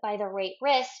right foot by the right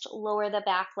wrist, lower the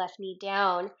back left knee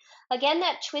down. Again,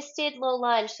 that twisted low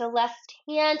lunge. So left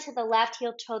hand to the left,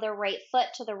 heel toe the right foot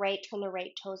to the right, turn the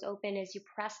right toes open as you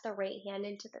press the right hand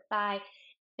into the thigh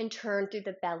and turn through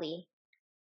the belly.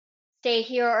 Stay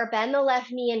here or bend the left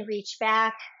knee and reach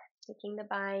back, taking the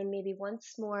bind maybe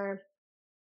once more.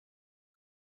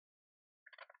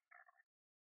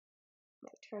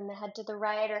 Turn the head to the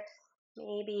right or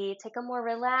maybe take a more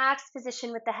relaxed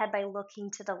position with the head by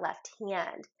looking to the left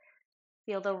hand.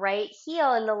 Feel the right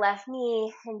heel and the left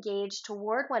knee engage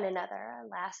toward one another.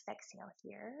 Last exhale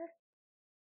here.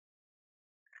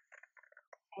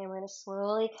 And we're going to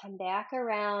slowly come back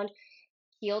around.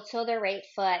 heel toe the right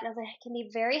foot. Now that can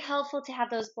be very helpful to have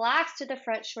those blocks to the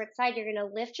front short side. You're going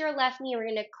to lift your left knee. We're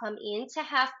going to come into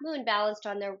half moon balanced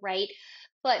on the right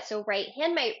foot. So right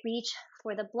hand might reach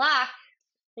for the block.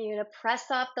 And you're going to press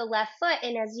up the left foot.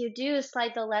 And as you do,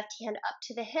 slide the left hand up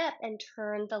to the hip and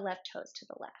turn the left toes to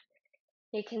the left.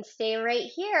 You can stay right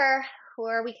here,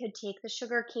 or we could take the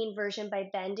sugarcane version by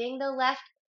bending the left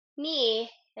knee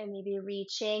and maybe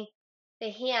reaching the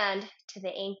hand to the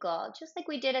ankle, just like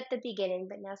we did at the beginning,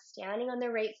 but now standing on the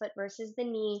right foot versus the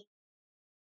knee.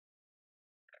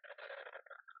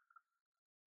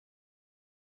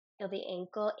 Feel the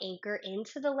ankle anchor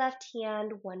into the left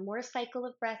hand. One more cycle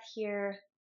of breath here.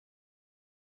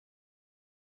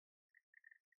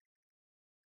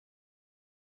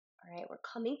 All right, we're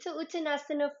coming to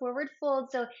Uttanasana, forward fold.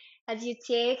 So as you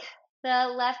take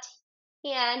the left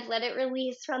hand, let it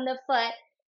release from the foot.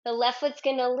 The left foot's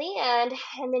going to land,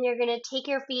 and then you're going to take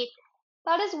your feet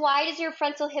about as wide as your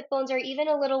frontal hip bones, or even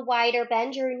a little wider.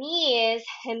 Bend your knees,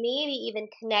 and maybe even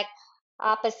connect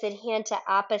opposite hand to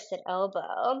opposite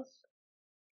elbow.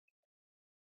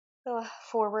 So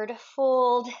forward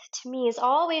fold, to me, is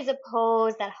always a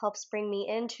pose that helps bring me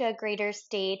into a greater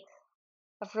state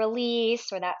of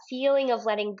release, or that feeling of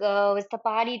letting go as the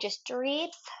body just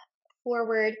drapes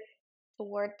forward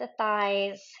toward the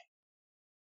thighs.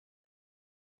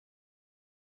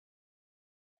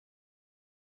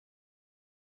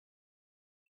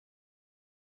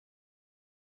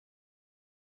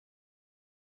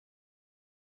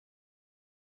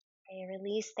 Okay,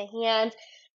 release the hands.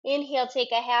 Inhale,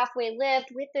 take a halfway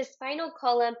lift with the spinal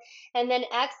column, and then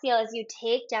exhale as you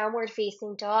take downward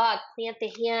facing dog. Plant the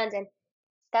hands and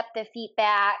step the feet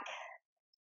back.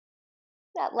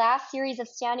 That last series of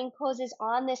standing poses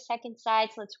on this second side,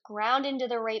 so let's ground into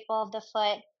the right ball of the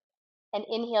foot. And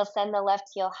inhale, send the left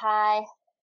heel high.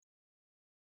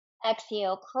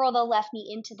 Exhale, curl the left knee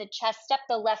into the chest, step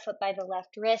the left foot by the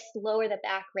left wrist, lower the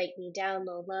back right knee down,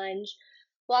 low lunge.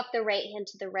 Walk the right hand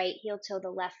to the right, heel toe the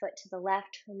left foot to the left,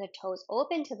 turn the toes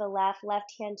open to the left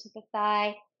hand to the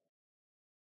thigh.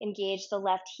 Engage the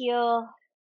left heel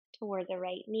toward the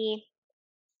right knee.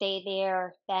 Stay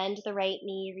there, bend the right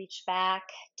knee, reach back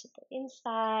to the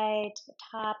inside, to the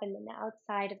top, and then the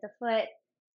outside of the foot.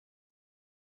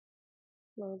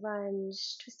 Low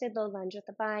lunge, twisted low lunge with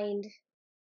a bind.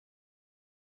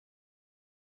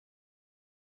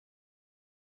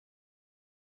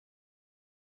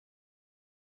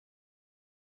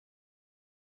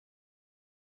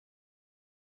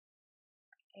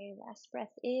 Okay, last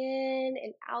breath in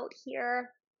and out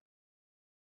here.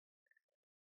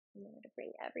 I'm going to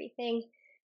bring everything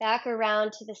back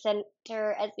around to the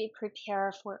center as we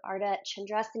prepare for Ardha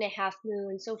Chandrasana half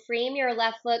moon. So frame your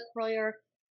left foot, curl your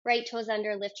right toes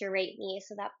under, lift your right knee.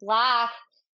 So that block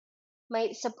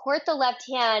might support the left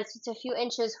hand, so it's a few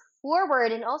inches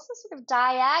forward and also sort of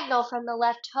diagonal from the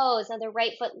left toes. Now the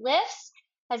right foot lifts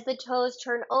as the toes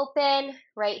turn open,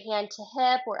 right hand to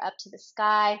hip or up to the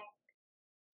sky.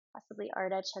 Possibly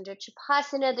Ardha Chandra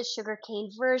Chupasana, the sugarcane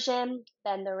version.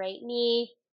 Bend the right knee,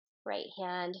 right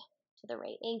hand to the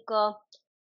right ankle.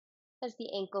 As the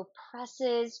ankle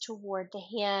presses toward the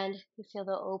hand, you feel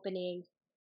the opening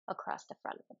across the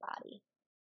front of the body.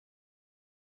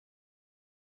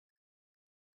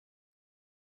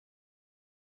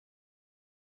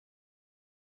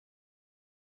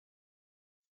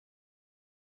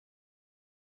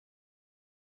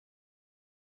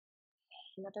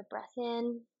 Another breath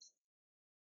in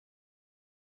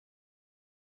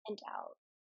and out.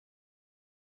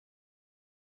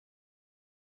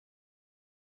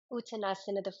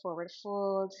 Uttanasana, the forward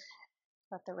fold.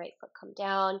 Let the right foot come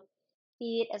down.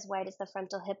 Feet as wide as the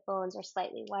frontal hip bones or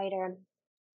slightly wider.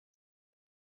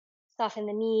 Soften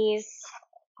the knees,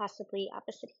 possibly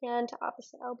opposite hand to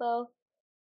opposite elbow.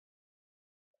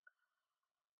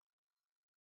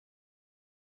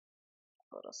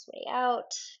 A little sway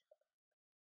out.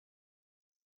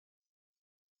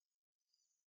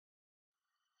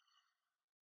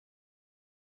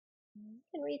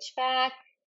 And reach back.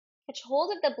 Catch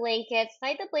hold of the blanket,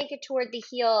 slide the blanket toward the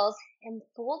heels, and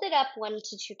fold it up 1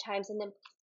 to 2 times, and then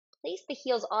place the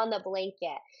heels on the blanket.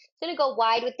 It's going to go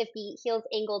wide with the feet, heels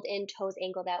angled in, toes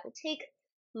angled out. We'll take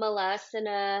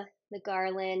Malasana, the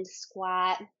garland,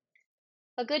 squat.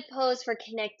 A good pose for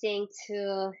connecting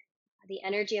to the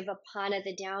energy of Apana,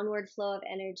 the downward flow of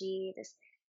energy, this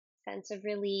sense of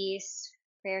release.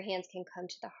 Prayer hands can come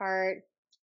to the heart.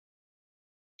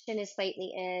 Chin is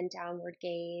slightly in, downward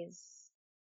gaze.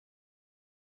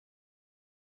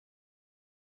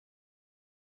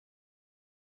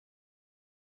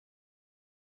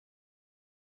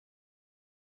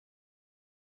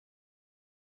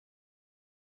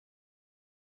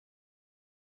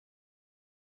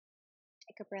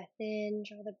 a breath in,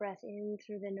 draw the breath in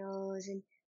through the nose, and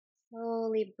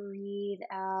slowly breathe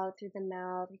out through the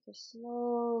mouth like you're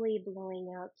slowly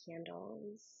blowing out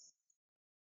candles.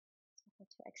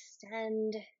 To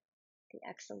extend the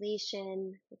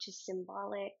exhalation, which is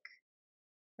symbolic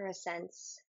for a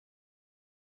sense,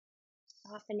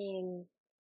 softening,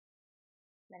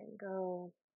 letting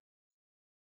go,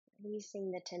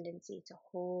 releasing the tendency to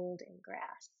hold and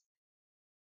grasp.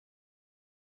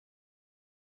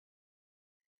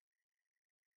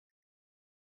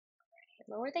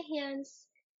 Lower the hands,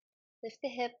 lift the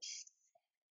hips,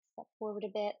 step forward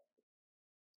a bit.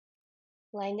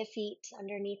 Line the feet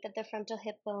underneath of the frontal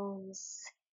hip bones.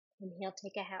 Inhale,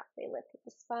 take a halfway lift with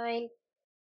the spine.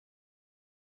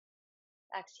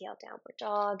 Exhale, downward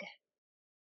dog.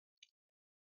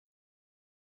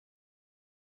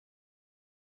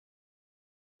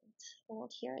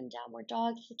 Hold here in downward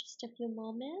dog for just a few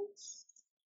moments.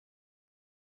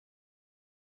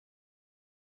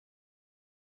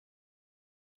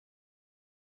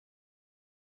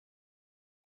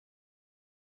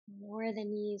 Lower the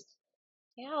knees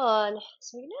down.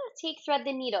 So you're gonna thread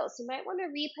the needle. So you might want to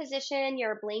reposition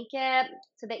your blanket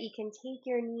so that you can take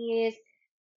your knees,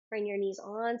 bring your knees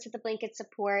onto the blanket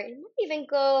support. You might even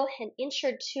go an inch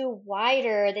or two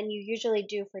wider than you usually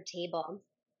do for table.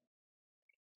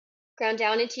 Ground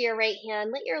down into your right hand.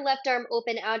 Let your left arm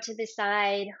open out to the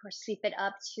side or sweep it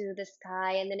up to the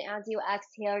sky. And then as you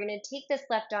exhale, you're going to take this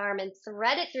left arm and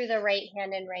thread it through the right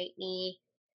hand and right knee.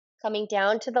 Coming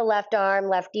down to the left arm,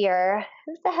 left ear.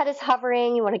 As the head is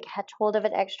hovering, you want to catch hold of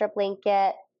an extra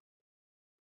blanket.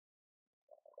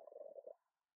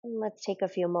 And let's take a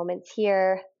few moments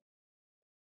here.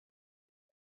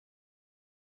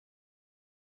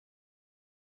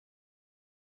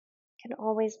 You can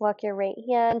always walk your right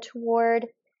hand toward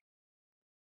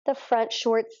the front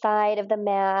short side of the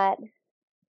mat.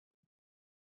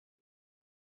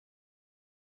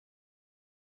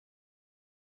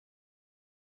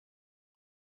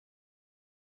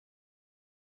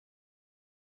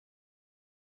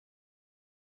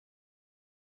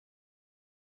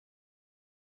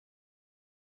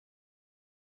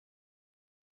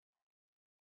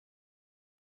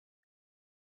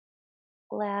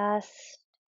 Last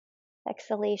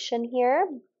exhalation here.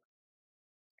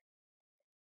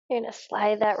 You're going to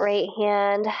slide that right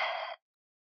hand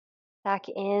back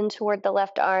in toward the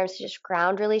left arm. So just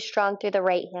ground really strong through the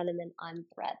right hand and then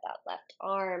unthread that left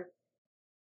arm.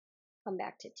 Come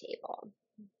back to table.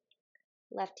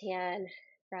 Left hand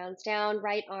grounds down,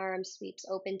 right arm sweeps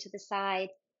open to the side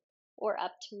or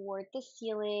up toward the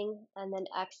ceiling. And then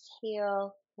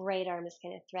exhale, right arm is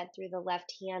going to thread through the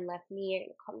left hand, left knee. You're going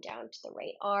to come down to the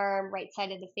right arm, right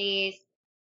side of the face.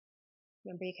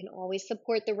 Remember, you can always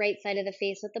support the right side of the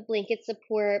face with the blanket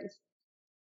support.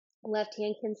 Left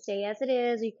hand can stay as it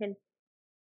is. You can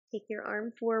take your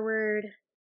arm forward.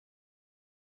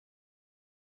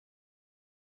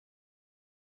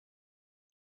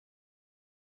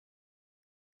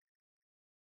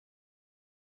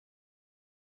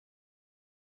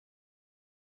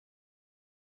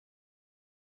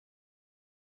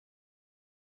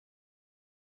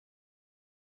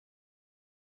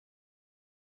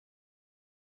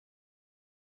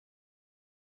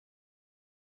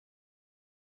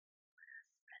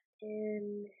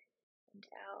 In and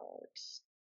out.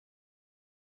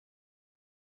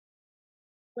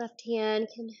 Left hand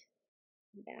can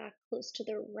come back close to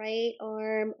the right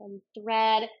arm,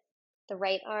 unthread. The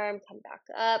right arm, come back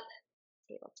up.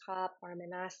 Tabletop,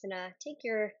 Varmanasana. Take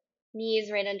your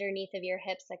knees right underneath of your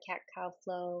hips, a cat-cow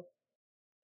flow.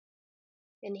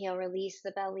 Inhale, release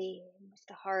the belly, lift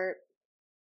the heart.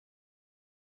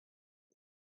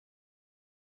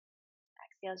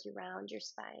 Exhale as you round your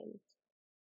spine.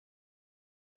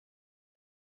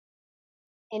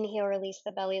 Inhale, release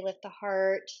the belly, lift the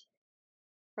heart.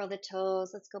 Curl the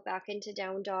toes. Let's go back into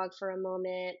down dog for a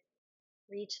moment.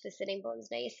 Reach the sitting bones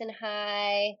nice and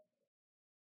high.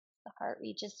 The heart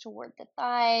reaches toward the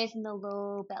thighs and the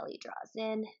low belly draws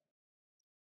in.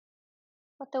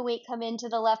 Let the weight come into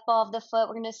the left ball of the foot.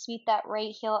 We're going to sweep that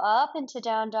right heel up into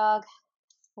down dog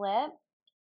split.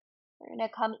 We're going to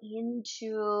come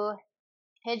into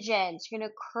pigeon. So you're going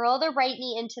to curl the right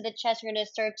knee into the chest. You're going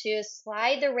to start to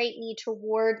slide the right knee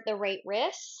toward the right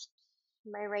wrist.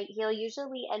 My right heel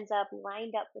usually ends up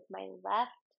lined up with my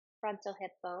left frontal hip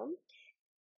bone.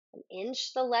 And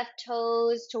inch the left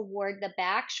toes toward the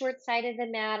back short side of the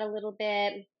mat a little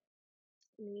bit.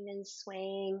 And even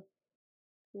swaying,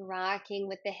 rocking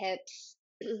with the hips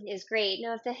is great.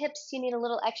 Now, if the hips, you need a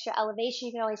little extra elevation,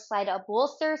 you can always slide a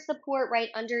bolster support right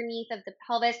underneath of the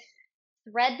pelvis.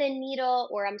 thread the needle,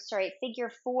 or I'm sorry,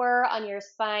 figure four on your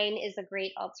spine is a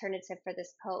great alternative for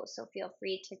this pose. So feel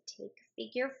free to take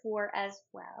figure four as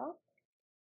well.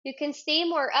 You can stay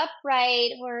more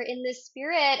upright, or in the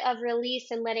spirit of release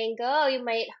and letting go, you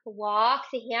might walk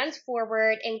the hands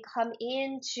forward and come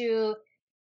into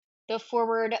the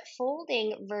forward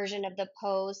folding version of the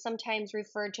pose, sometimes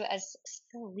referred to as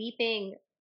sleeping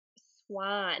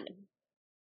swan.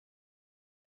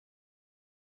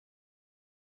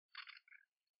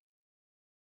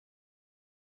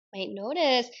 Might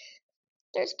notice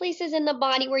there's places in the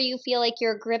body where you feel like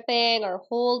you're gripping or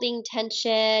holding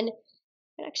tension.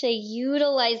 And actually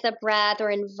utilize the breath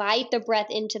or invite the breath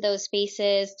into those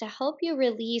spaces to help you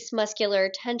release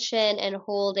muscular tension and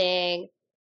holding.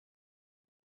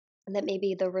 And that may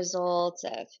be the result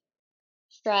of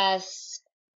stress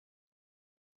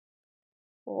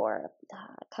or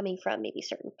coming from maybe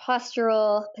certain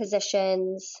postural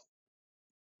positions.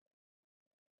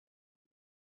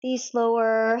 These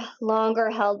slower, longer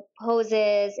held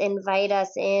poses invite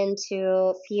us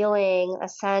into feeling a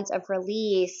sense of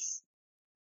release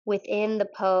within the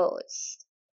pose.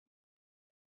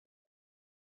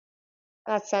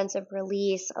 That sense of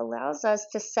release allows us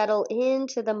to settle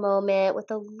into the moment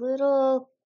with a little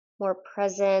more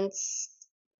presence,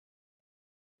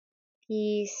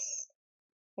 peace,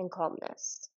 and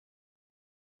calmness.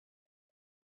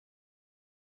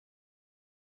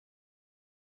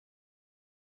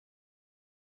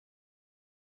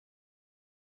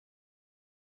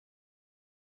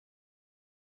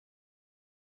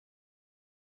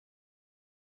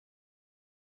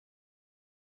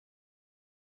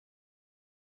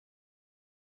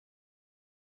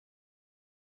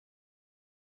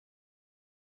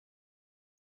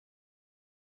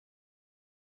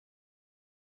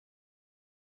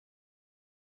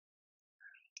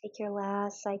 Take your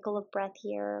last cycle of breath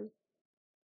here.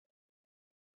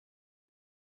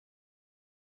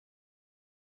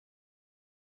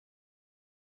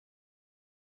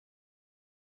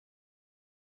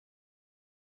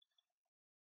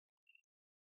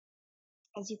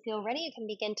 As you feel ready, you can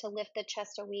begin to lift the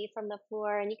chest away from the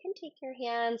floor, and you can take your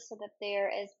hands so that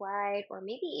they're as wide or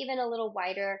maybe even a little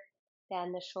wider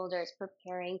than the shoulders,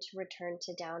 preparing to return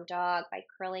to down dog by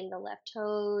curling the left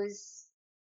toes,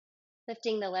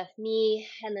 lifting the left knee,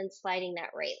 and then sliding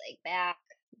that right leg back.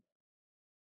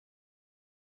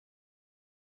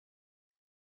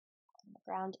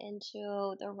 Ground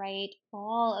into the right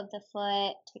ball of the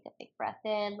foot. Take a big breath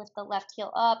in, lift the left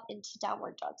heel up into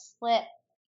downward dog split.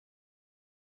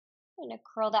 I'm going to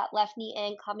curl that left knee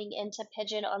in, coming into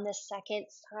pigeon on the second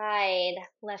side.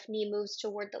 Left knee moves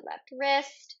toward the left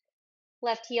wrist.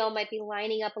 Left heel might be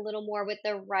lining up a little more with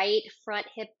the right front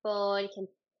hip bone. You can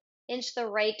inch the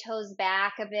right toes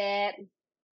back a bit.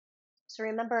 So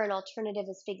remember, an alternative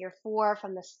is figure four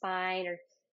from the spine, or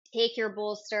take your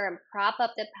bolster and prop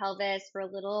up the pelvis for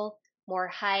a little more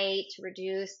height to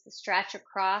reduce the stretch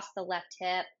across the left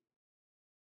hip.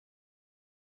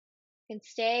 You can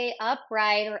stay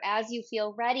upright, or as you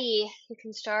feel ready, you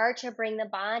can start to bring the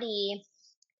body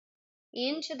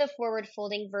into the forward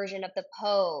folding version of the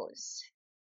pose.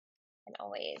 And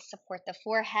always support the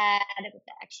forehead with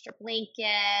the extra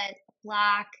blanket,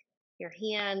 block, your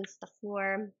hands, the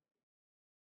floor.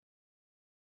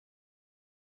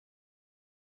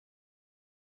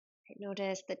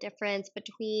 Notice the difference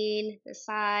between the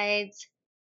sides.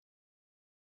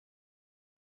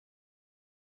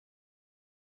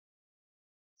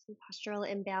 Some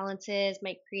postural imbalances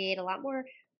might create a lot more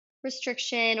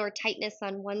restriction or tightness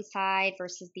on one side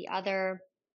versus the other.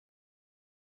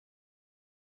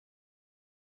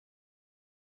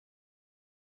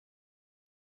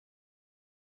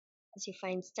 As you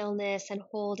find stillness and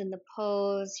hold in the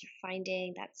pose, you're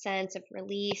finding that sense of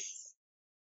release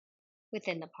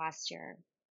within the posture.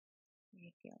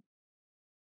 You feel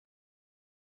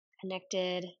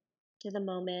connected to the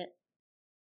moment,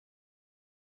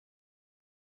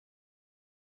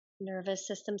 nervous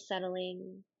system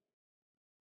settling.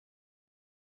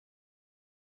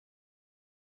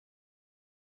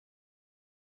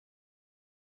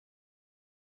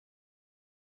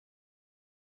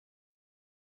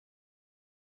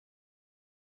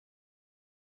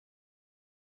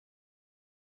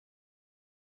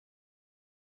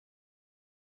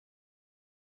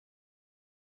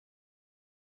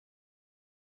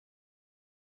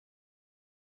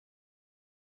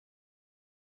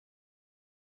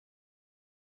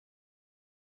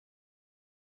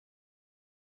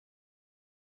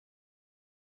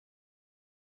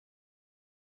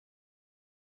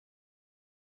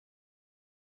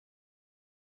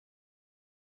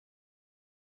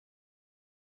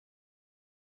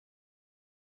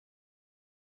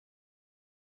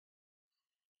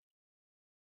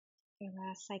 Your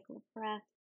last cycle of breath.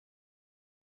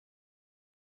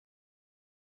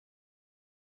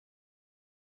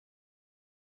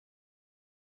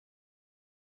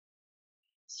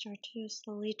 Start to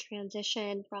slowly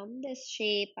transition from this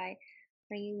shape by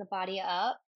bringing the body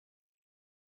up,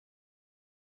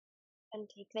 and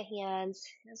take the hands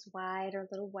as wide or a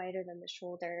little wider than the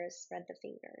shoulders. Spread the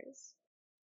fingers.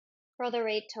 Curl the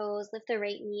right toes, lift the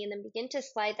right knee, and then begin to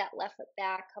slide that left foot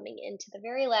back, coming into the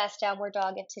very last downward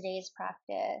dog of today's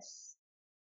practice.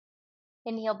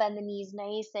 Inhale, bend the knees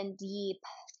nice and deep.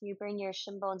 So you bring your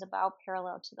shin bones about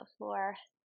parallel to the floor.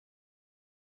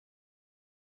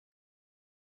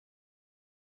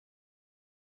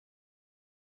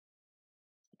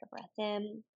 Take a breath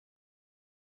in.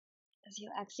 As you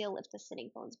exhale, lift the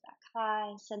sitting bones back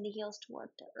high. Send the heels toward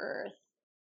the earth.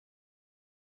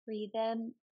 Breathe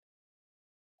in.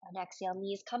 And exhale,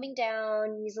 knees coming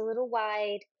down, knees a little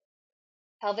wide.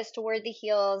 Pelvis toward the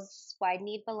heels, wide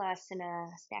knee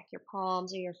balasana. Stack your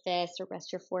palms or your fists or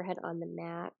rest your forehead on the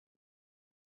mat.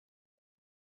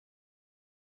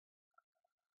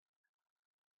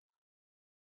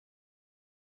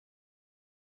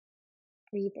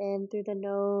 Breathe in through the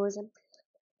nose and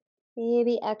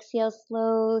maybe exhale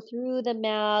slow through the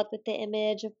mouth with the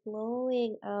image of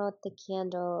blowing out the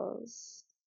candles.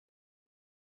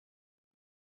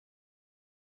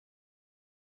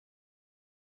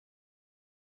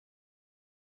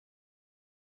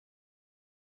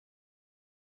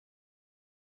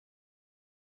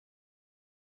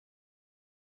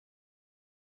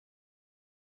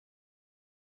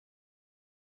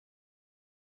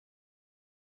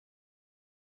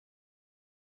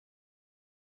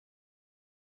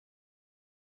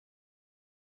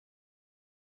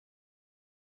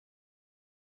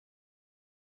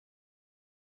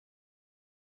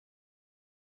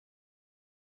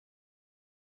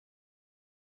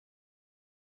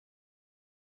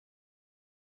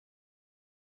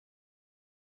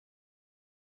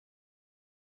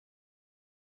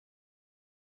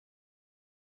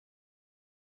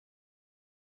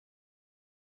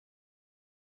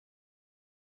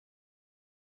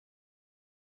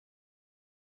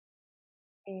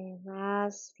 And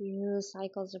last few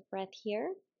cycles of breath here.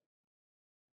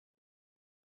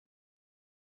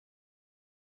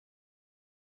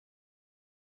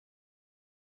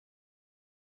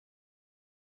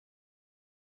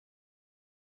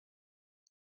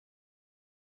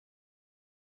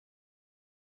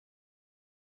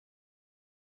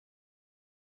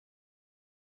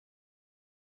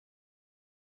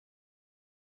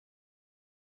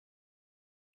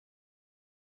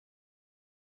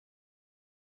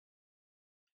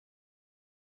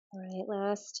 All right,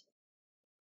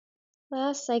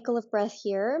 last cycle of breath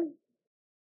here.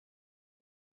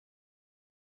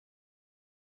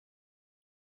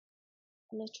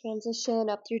 I'm going to transition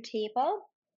up through table.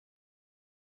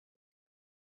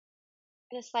 I'm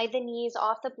going to slide the knees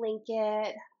off the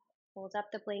blanket, fold up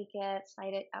the blanket,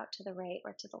 slide it out to the right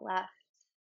or to the left.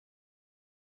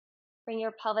 Bring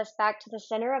your pelvis back to the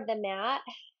center of the mat,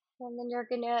 and then you're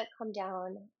going to come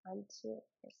down onto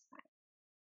this side.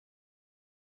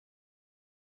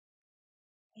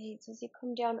 Okay, so as you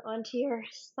come down onto your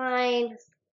spine,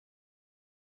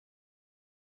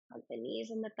 hug the knees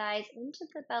and the thighs into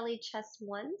the belly, chest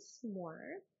once more.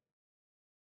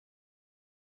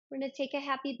 We're going to take a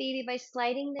happy baby by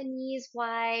sliding the knees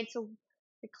wide. So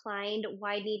reclined,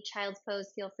 wide-kneed child's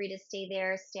pose. Feel free to stay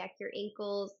there. Stack your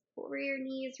ankles over your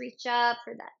knees. Reach up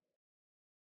for that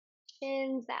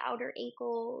shins, the outer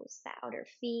ankles, the outer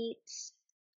feet.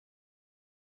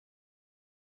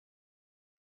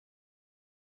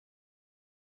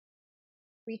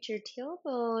 Reach your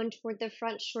tailbone toward the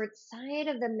front short side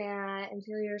of the mat and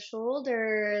feel your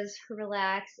shoulders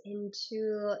relax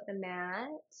into the mat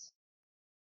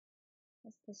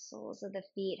as the soles of the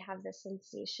feet have the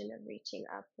sensation of reaching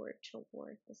upward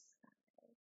toward the sky.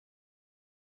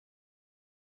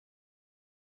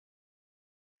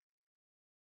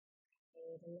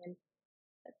 And then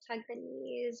let's hug the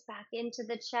knees back into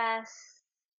the chest.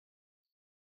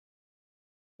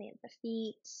 Plant the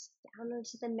feet down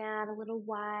onto the mat a little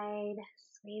wide.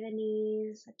 Sway the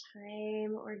knees a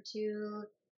time or two.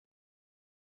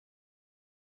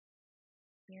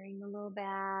 Clearing the low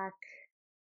back.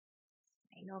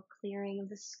 Final clearing of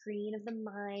the screen of the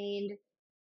mind.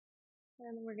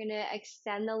 And we're going to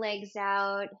extend the legs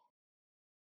out,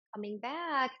 coming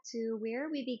back to where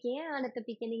we began at the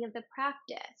beginning of the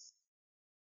practice,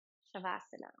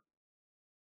 Shavasana.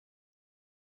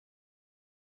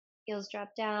 Heels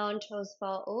drop down, toes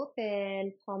fall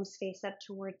open, palms face up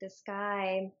toward the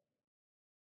sky.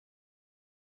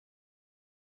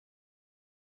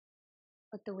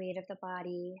 Let the weight of the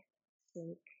body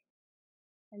sink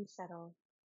and settle.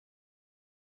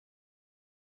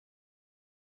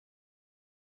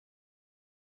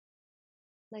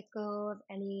 Let go of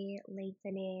any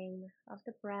lengthening of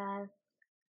the breath.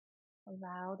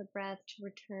 Allow the breath to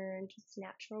return to its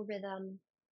natural rhythm.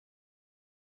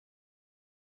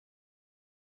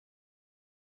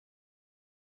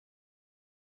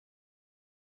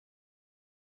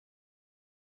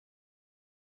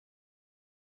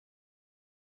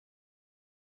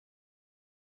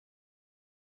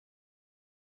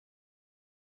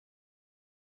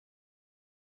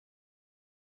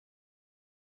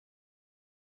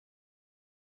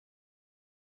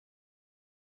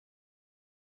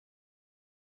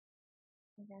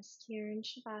 Rest here in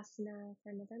Shavasana for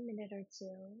another minute or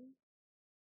two.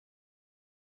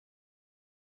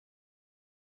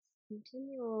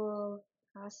 Continual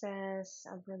process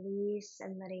of release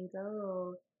and letting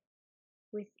go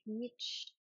with each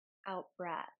out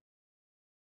breath,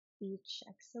 each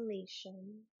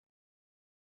exhalation.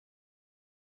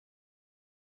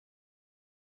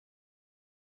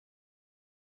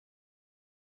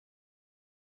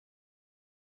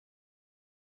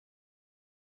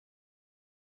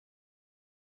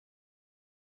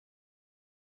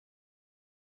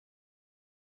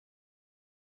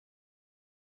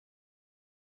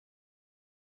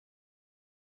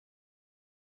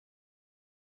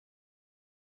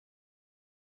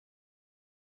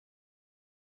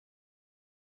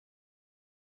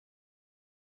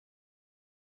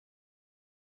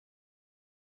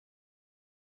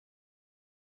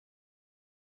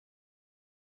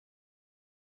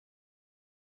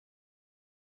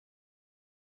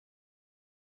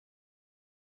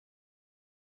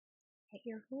 At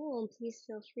your home, please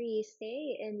feel free,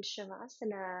 stay in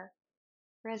Shavasana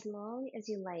for as long as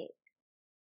you like.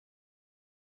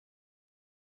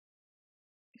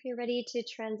 If you're ready to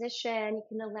transition, you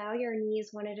can allow your knees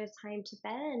one at a time to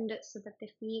bend so that the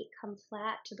feet come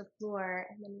flat to the floor,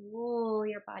 and then roll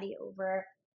your body over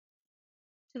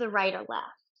to the right or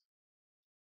left.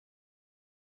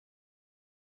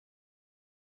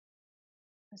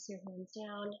 Press your hands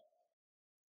down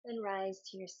and rise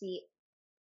to your seat.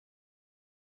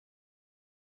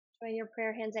 Join your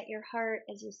prayer hands at your heart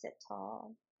as you sit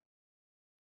tall.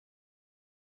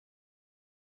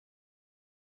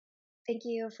 Thank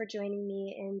you for joining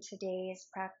me in today's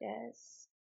practice.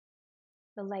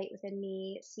 The light within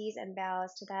me sees and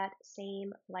bows to that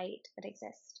same light that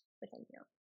exists within you.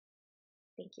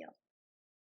 Thank you.